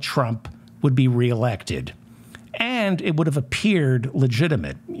 Donald Trump would be reelected. And it would have appeared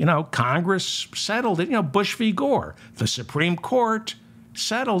legitimate. You know, Congress settled it. You know, Bush v. Gore. The Supreme Court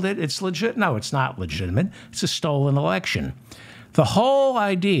settled it. It's legit. No, it's not legitimate. It's a stolen election. The whole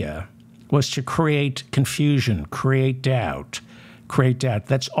idea was to create confusion, create doubt, create doubt.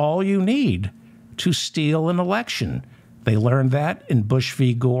 That's all you need to steal an election. They learned that in Bush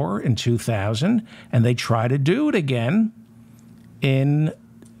v. Gore in 2000, and they try to do it again in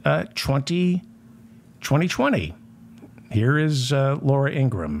 2020. Here is Laura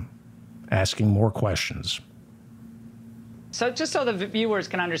Ingraham asking more questions. So just so the viewers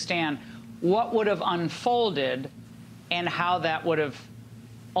can understand what would have unfolded and how that would have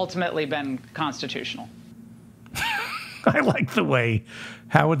ultimately been constitutional. I like the way,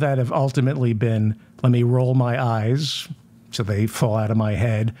 how would that have ultimately been, let me roll my eyes so they fall out of my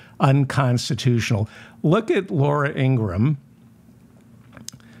head, unconstitutional. Look at Laura Ingraham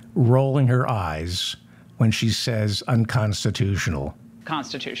rolling her eyes when she says unconstitutional.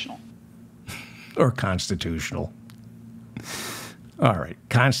 Constitutional. Or constitutional. All right,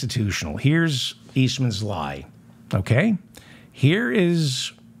 constitutional. Here's Eastman's lie, okay? Here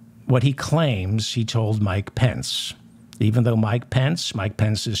is what he claims he told Mike Pence. Even though Mike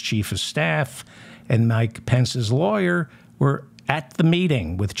Pence's chief of staff, and Mike Pence's lawyer were at the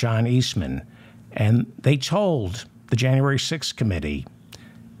meeting with John Eastman, and they told the January 6th committee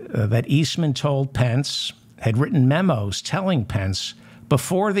that Eastman told Pence, had written memos telling Pence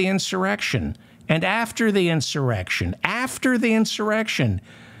before the insurrection and after the insurrection,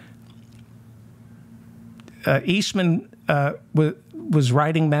 Eastman was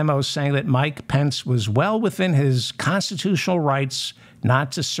writing memos saying that Mike Pence was well within his constitutional rights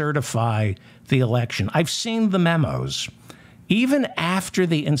not to certify the election. I've seen the memos. Even after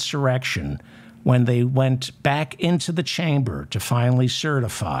the insurrection, when they went back into the chamber to finally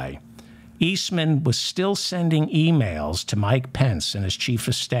certify, Eastman was still sending emails to Mike Pence and his chief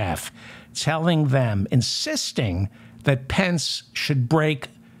of staff, telling them, insisting that Pence should break,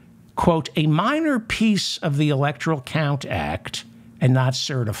 quote, a minor piece of the Electoral Count Act and not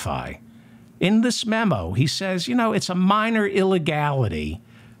certify. In this memo, he says, you know, it's a minor illegality,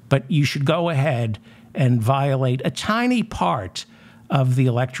 but you should go ahead and violate a tiny part of the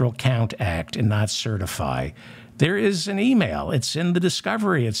Electoral Count Act and not certify. There is an email. It's in the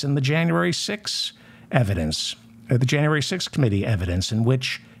discovery. It's in the January 6th evidence, the January 6th committee evidence, in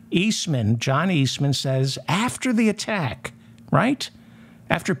which John Eastman says, after the attack, right?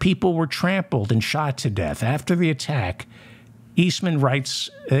 After people were trampled and shot to death, after the attack, Eastman writes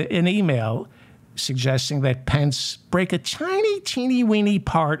an email suggesting that Pence break a tiny, teeny-weeny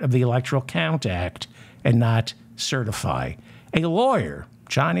part of the Electoral Count Act and not certify. A lawyer,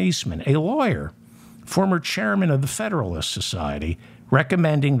 John Eastman, a lawyer, former chairman of the Federalist Society,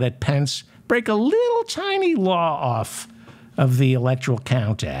 recommending that Pence break a little tiny law off of the Electoral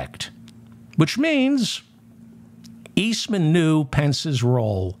Count Act, which means Eastman knew Pence's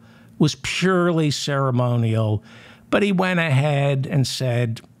role was purely ceremonial, but he went ahead and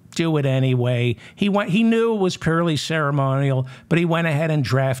said, do it anyway. He knew it was purely ceremonial, but he went ahead and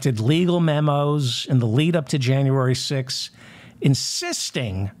drafted legal memos in the lead up to January 6th,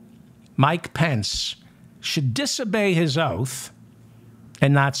 insisting Mike Pence should disobey his oath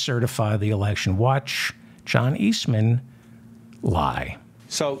and not certify the election. Watch John Eastman lie.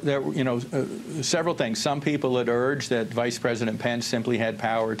 So there, several things. Some people had urged that Vice President Pence simply had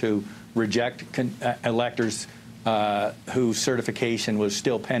power to reject electors whose certification was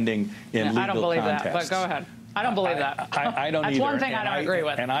still pending in legal contests. I don't believe that, but go ahead. I don't believe that. I don't That's either. one thing I don't agree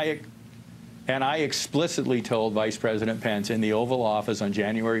with. And I explicitly told Vice President Pence in the Oval Office on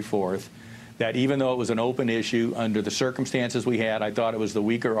January 4th that even though it was an open issue, under the circumstances we had, I thought it was the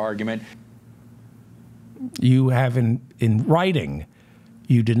weaker argument. You have in writing,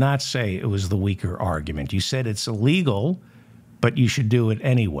 you did not say it was the weaker argument. You said it's illegal, but you should do it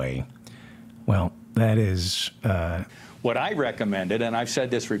anyway. Well, that is... What I recommended, and I've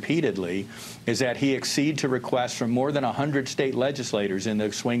said this repeatedly, is that he accede to requests from more than 100 state legislators in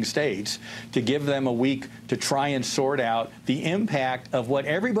the swing states to give them a week to try and sort out the impact of what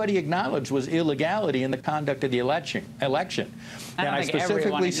everybody acknowledged was illegality in the conduct of the election. And I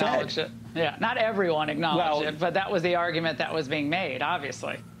specifically said, it. Yeah, not everyone acknowledged it, but that was the argument that was being made,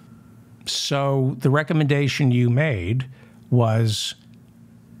 obviously. So the recommendation you made was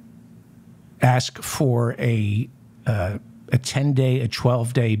ask for a 10-day, a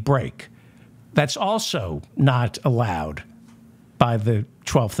 12-day break. That's also not allowed by the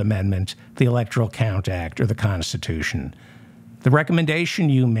 12th Amendment, the Electoral Count Act, or the Constitution. The recommendation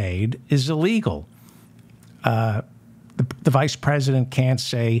you made is illegal. The vice president can't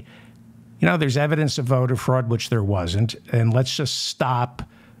say, there's evidence of voter fraud, which there wasn't, and let's just stop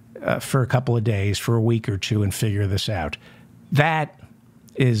for a couple of days, for a week or two, and figure this out. That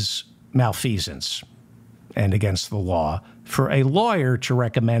is malfeasance and against the law for a lawyer to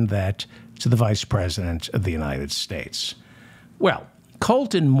recommend that to the Vice President of the United States. Well,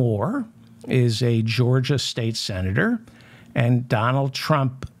 Colton Moore is a Georgia state senator, and Donald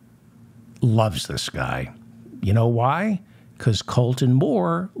Trump loves this guy. You know why? Because Colton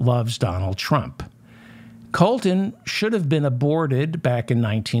Moore loves Donald Trump. Colton should have been aborted back in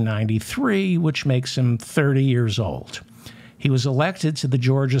 1993, which makes him 30 years old. He was elected to the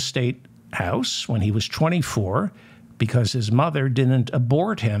Georgia State House when he was 24 because his mother didn't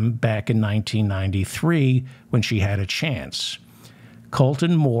abort him back in 1993 when she had a chance.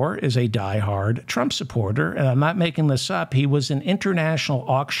 Colton Moore is a diehard Trump supporter, and I'm not making this up. He was an international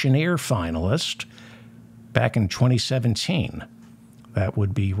auctioneer finalist back in 2017. That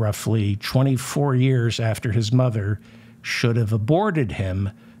would be roughly 24 years after his mother should have aborted him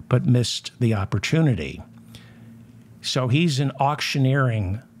but missed the opportunity. So he's an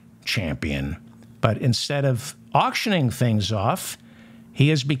auctioneering champion, but instead of auctioning things off, he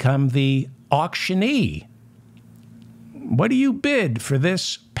has become the auctionee. What do you bid for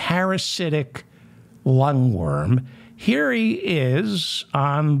this parasitic lungworm? Here he is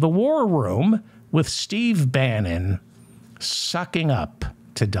on The War Room with Steve Bannon sucking up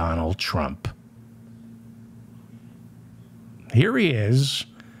to Donald Trump. Here he is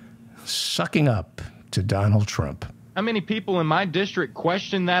sucking up to Donald Trump. How many people in my district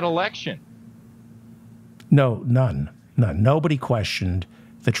questioned that election? No, none. Nobody questioned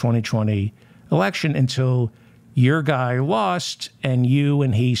the 2020 election until your guy lost and you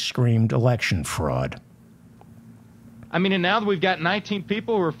and he screamed election fraud. I mean, and now that we've got 19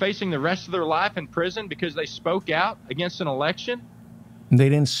 people who are facing the rest of their life in prison because they spoke out against an election? They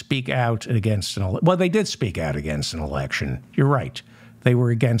didn't speak out against an election. Well, they did speak out against an election. You're right. They were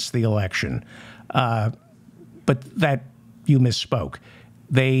against the election. But that, you misspoke.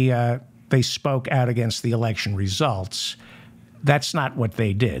 They spoke out against the election results. That's not what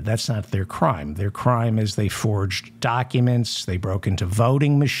they did. That's not their crime. Their crime is they forged documents, they broke into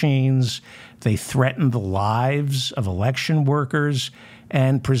voting machines, they threatened the lives of election workers,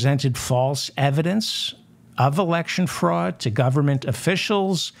 and presented false evidence of election fraud to government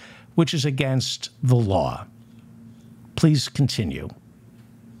officials, which is against the law. Please continue.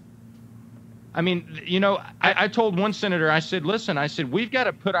 I mean, you know, I told one senator, I said, listen, I said, we've got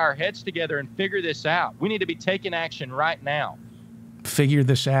to put our heads together and figure this out. We need to be taking action right now. Figure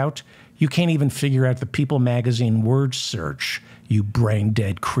this out? You can't even figure out the People magazine word search, you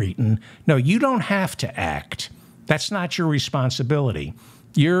brain-dead cretin. No, you don't have to act. That's not your responsibility.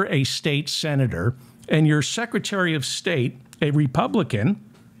 You're a state senator, and your Secretary of State, a Republican,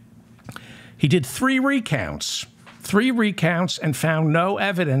 he did 3 recounts and found no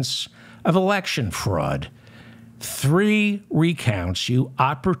evidence of election fraud. 3 recounts, you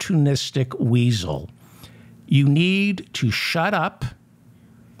opportunistic weasel. You need to shut up,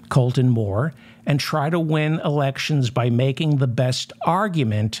 Colton Moore, and try to win elections by making the best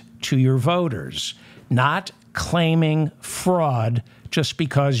argument to your voters, not claiming fraud just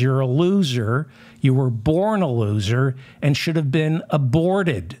because you're a loser. You were born a loser and should have been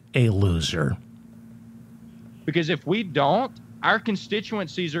aborted a loser. Because if we don't, our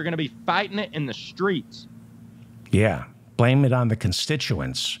constituencies are going to be fighting it in the streets. Yeah, blame it on the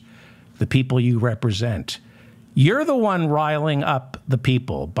constituents, the people you represent. You're the one riling up the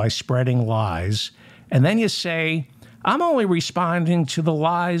people by spreading lies, and then you say, I'm only responding to the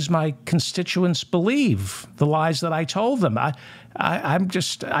lies my constituents believe, the lies that I told them.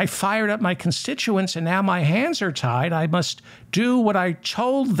 I fired up my constituents, and now my hands are tied. I must do what I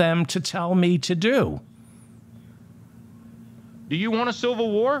told them to tell me to do. Do you want a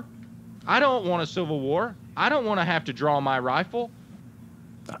civil war? I don't want a civil war. I don't want to have to draw my rifle.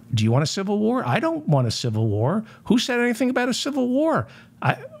 Do you want a civil war? I don't want a civil war. Who said anything about a civil war?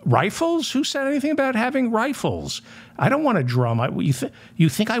 Rifles? Who said anything about having rifles? I don't want to draw my... You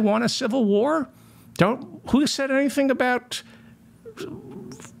think I want a civil war? Who said anything about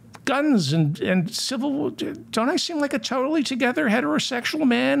guns and civil war? Don't I seem like a totally together heterosexual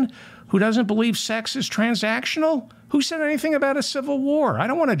man who doesn't believe sex is transactional? Who said anything about a civil war? I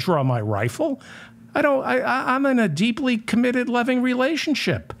don't want to draw my rifle. I'm in a deeply committed, loving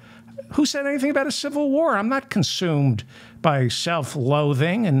relationship. Who said anything about a civil war? I'm not consumed by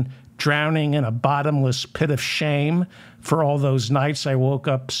self-loathing and drowning in a bottomless pit of shame for all those nights I woke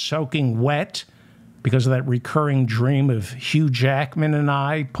up soaking wet because of that recurring dream of Hugh Jackman and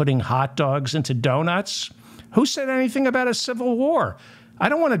I putting hot dogs into donuts. Who said anything about a civil war? I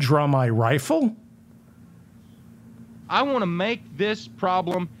don't want to draw my rifle. I want to make this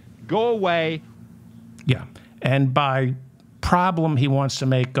problem go away. Yeah, and by problem he wants to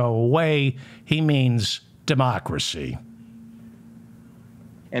make go away, he means democracy.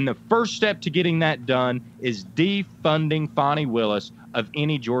 And the first step to getting that done is defunding Fani Willis of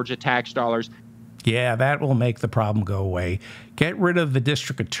any Georgia tax dollars. Yeah, that will make the problem go away. Get rid of the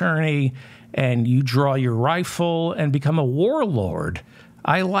district attorney, and you draw your rifle and become a warlord.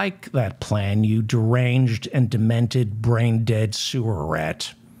 I like that plan, you deranged and demented, brain-dead sewer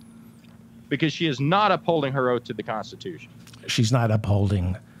rat. Because she is not upholding her oath to the Constitution. She's not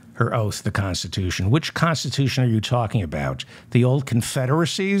upholding her oath to the Constitution. Which Constitution are you talking about? The old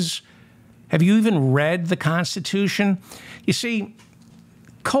Confederacies? Have you even read the Constitution? You see,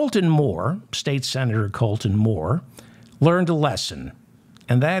 Colton Moore, State Senator Colton Moore, learned a lesson.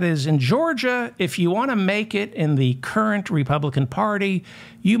 And that is, in Georgia, if you want to make it in the current Republican Party,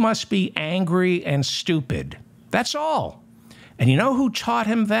 you must be angry and stupid. That's all. And you know who taught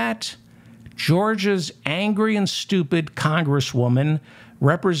him that? Georgia's angry and stupid congresswoman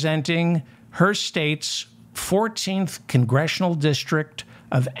representing her state's 14th congressional district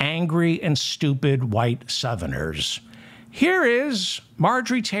of angry and stupid white Southerners. Here is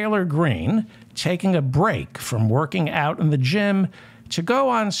Marjorie Taylor Greene taking a break from working out in the gym to go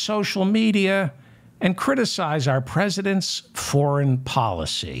on social media and criticize our president's foreign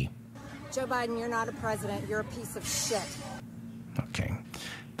policy. Joe Biden, you're not a president. You're a piece of shit. Okay.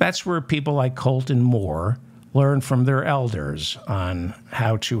 That's where people like Colton Moore learn from their elders on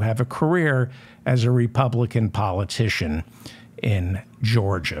how to have a career as a Republican politician in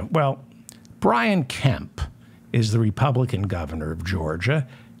Georgia. Well, Brian Kemp is the Republican governor of Georgia.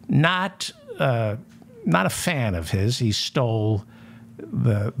 Not a fan of his. He stole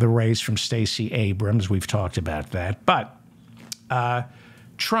the race from Stacey Abrams. We've talked about that. But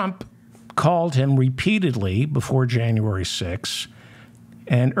Trump called him repeatedly before January 6th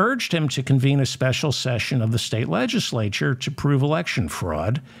and urged him to convene a special session of the state legislature to prove election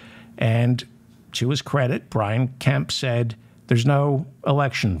fraud. And to his credit, Brian Kemp said, "There's no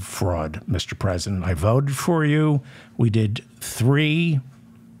election fraud, Mr. President. I voted for you. We did 3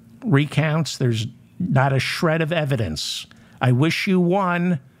 recounts. There's not a shred of evidence. I wish you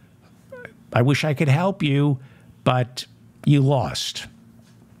won. I wish I could help you, but you lost."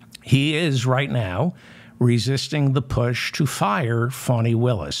 He is right now resisting the push to fire Fani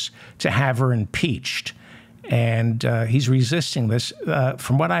Willis, to have her impeached. And he's resisting this.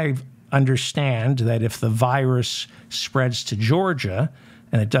 From what I understand, that if the virus spreads to Georgia,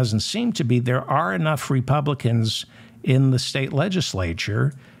 and it doesn't seem to be, there are enough Republicans in the state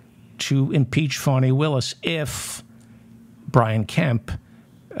legislature to impeach Fani Willis if Brian Kemp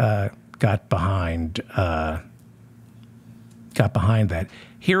got behind that.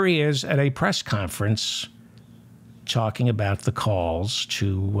 Here he is at a press conference talking about the calls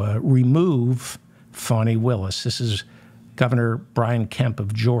to remove Fani Willis. This is Governor Brian Kemp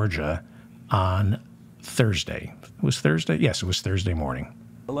of Georgia on Thursday. It was Thursday? Yes, it was Thursday morning.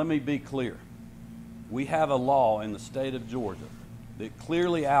 Let me be clear. We have a law in the state of Georgia that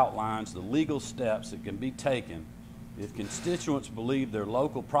clearly outlines the legal steps that can be taken if constituents believe their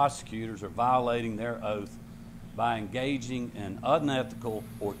local prosecutors are violating their oath by engaging in unethical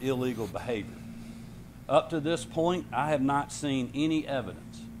or illegal behavior. Up to this point, I have not seen any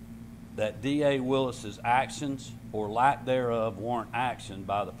evidence that D.A. Willis's actions or lack thereof warrant action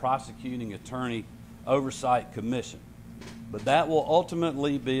by the Prosecuting Attorney Oversight Commission. But that will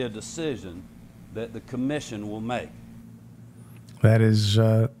ultimately be a decision that the commission will make. That is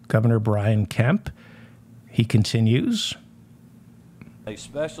Governor Brian Kemp. He continues. A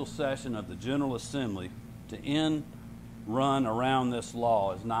special session of the General Assembly to end run around this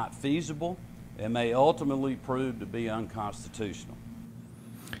law is not feasible and may ultimately prove to be unconstitutional.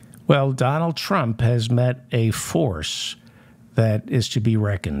 Well, Donald Trump has met a force that is to be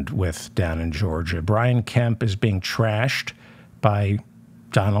reckoned with down in Georgia. Brian Kemp is being trashed by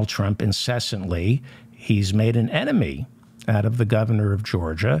Donald Trump incessantly. He's made an enemy out of the governor of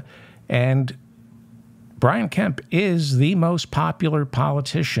Georgia, and Brian Kemp is the most popular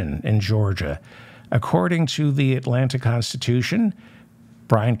politician in Georgia. According to the Atlanta Constitution,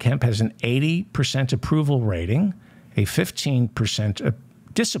 Brian Kemp has an 80% approval rating, a 15%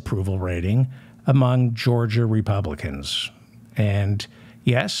 disapproval rating among Georgia Republicans. And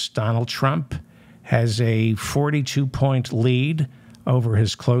yes, Donald Trump has a 42-point lead over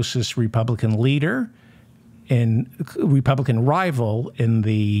his closest Republican rival in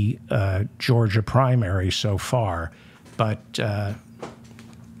the Georgia primary so far. But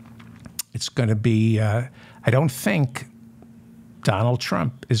it's going to be, I don't think Donald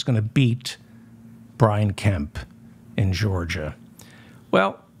Trump is going to beat Brian Kemp in Georgia.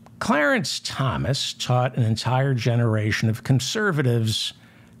 Well, Clarence Thomas taught an entire generation of conservatives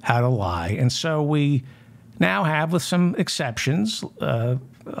how to lie. And so we now have, with some exceptions, I'm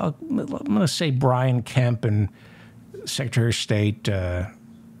going to say Brian Kemp and Secretary of State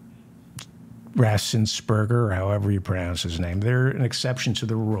Raffensperger, or however you pronounce his name. They're an exception to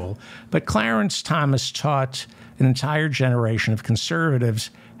the rule. But Clarence Thomas taught an entire generation of conservatives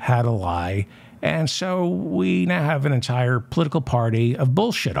how to lie. And so we now have an entire political party of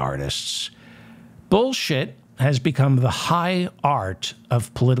bullshit artists. Bullshit has become the high art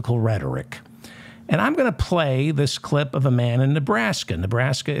of political rhetoric. And I'm going to play this clip of a man in Nebraska.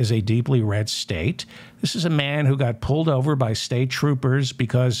 Nebraska is a deeply red state. This is a man who got pulled over by state troopers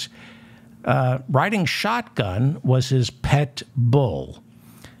because riding shotgun was his pet bull.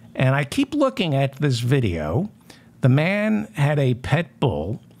 And I keep looking at this video. The man had a pet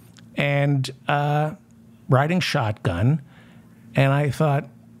bull and riding shotgun. And I thought,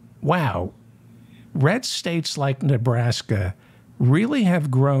 wow, red states like Nebraska really have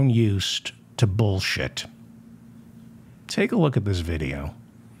grown used to bullshit. Take a look at this video.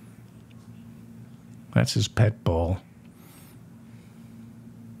 That's his pet bull.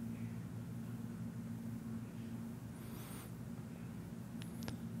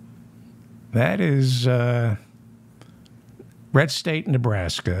 That is red state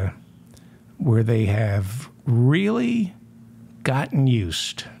Nebraska, where they have really gotten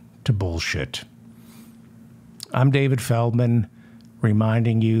used to bullshit. I'm David Feldman,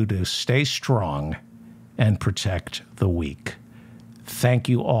 reminding you to stay strong and protect the weak. Thank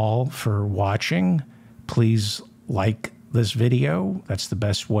you all for watching. Please like this video. That's the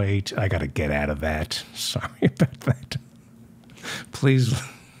best way to... I got to get out of that. Sorry about that. Please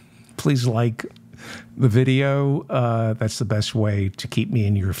like the video. That's the best way to keep me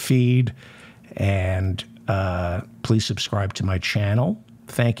in your feed. And please subscribe to my channel.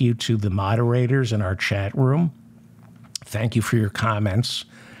 Thank you to the moderators in our chat room. Thank you for your comments.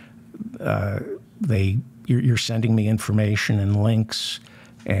 You're sending me information and links,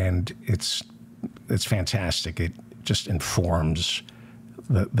 and it's fantastic. It just informs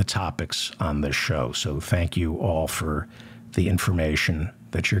the topics on this show. So thank you all for the information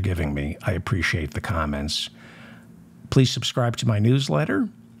that you're giving me. I appreciate the comments. Please subscribe to my newsletter.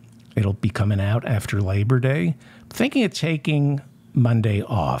 It'll be coming out after Labor Day. I'm thinking of taking Monday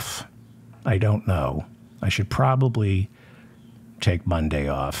off. I don't know. I should probably take Monday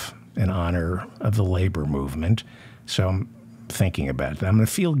off in honor of the labor movement. So I'm thinking about that. I'm going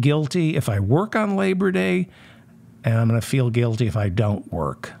to feel guilty if I work on Labor Day, and I'm going to feel guilty if I don't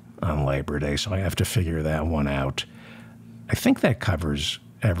work on Labor Day. So I have to figure that one out. I think that covers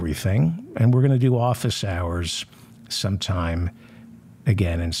everything. And we're going to do office hours sometime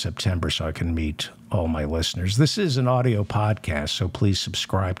again in September so I can meet all my listeners. This is an audio podcast, so please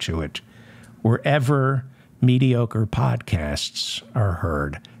subscribe to it wherever mediocre podcasts are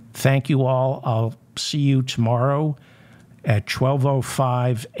heard. Thank you all. I'll see you tomorrow at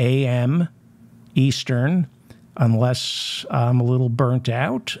 12:05 a.m. Eastern, unless I'm a little burnt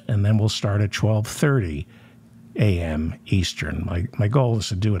out, and then we'll start at 12:30 a.m. Eastern. My goal is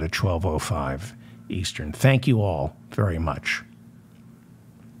to do it at 12:05 Eastern. Thank you all very much.